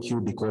 we thank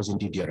you because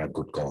indeed you're a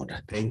good God.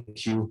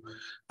 Thank you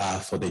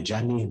for the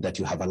journey that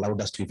you have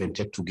allowed us to even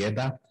take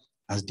together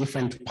as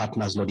different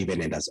partners, not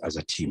even as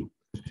a team.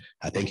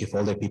 I thank you for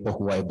all the people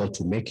who were able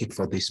to make it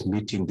for this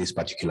meeting this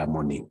particular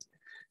morning.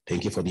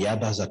 Thank you for the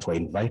others that were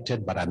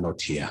invited but are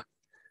not here.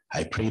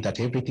 I pray that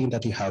everything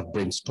that we have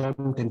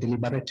brainstormed and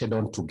deliberated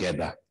on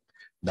together,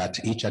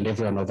 that each and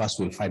every one of us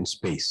will find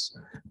space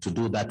to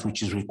do that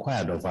which is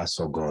required of us,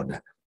 oh God,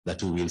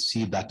 that we will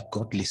see that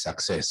godly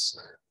success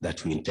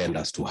that we intend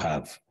us to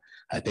have.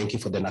 I thank you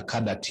for the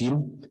Nakada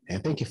team,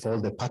 and thank you for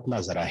all the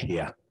partners that are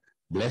here.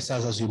 Bless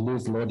us as we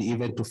move, Lord,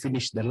 even to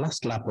finish the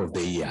last lap of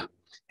the year.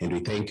 And we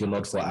thank you,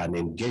 Lord, for an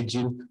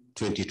engaging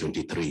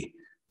 2023.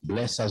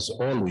 Bless us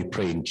all, we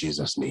pray in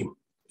Jesus' name.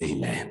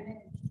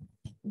 Amen.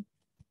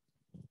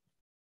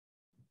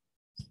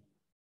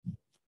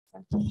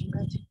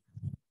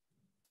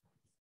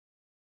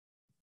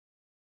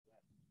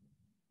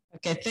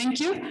 Okay, thank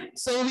you.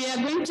 So we are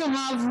going to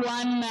have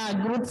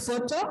one group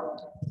photo.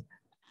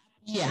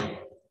 Yeah.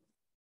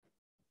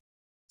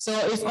 So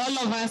if all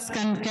of us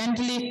can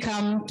kindly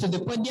come to the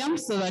podium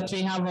so that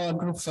we have our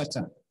group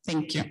photo.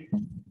 Thank you.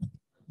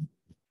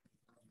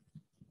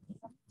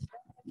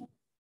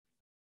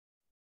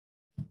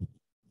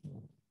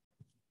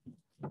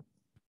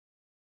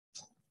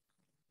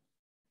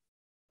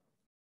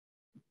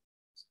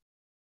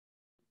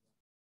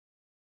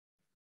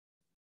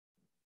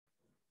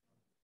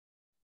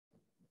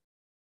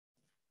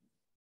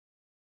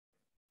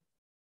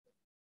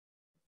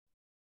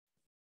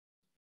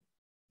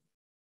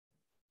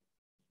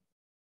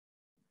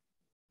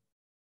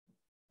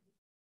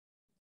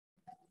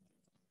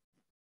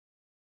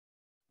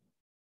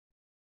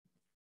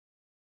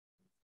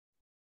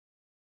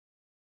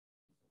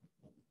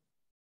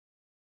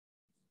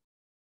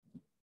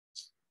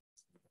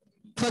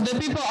 For the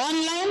people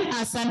online,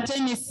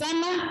 asanteni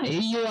sana,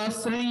 you are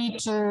free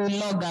to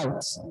log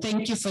out.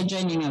 Thank you for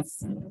joining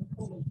us.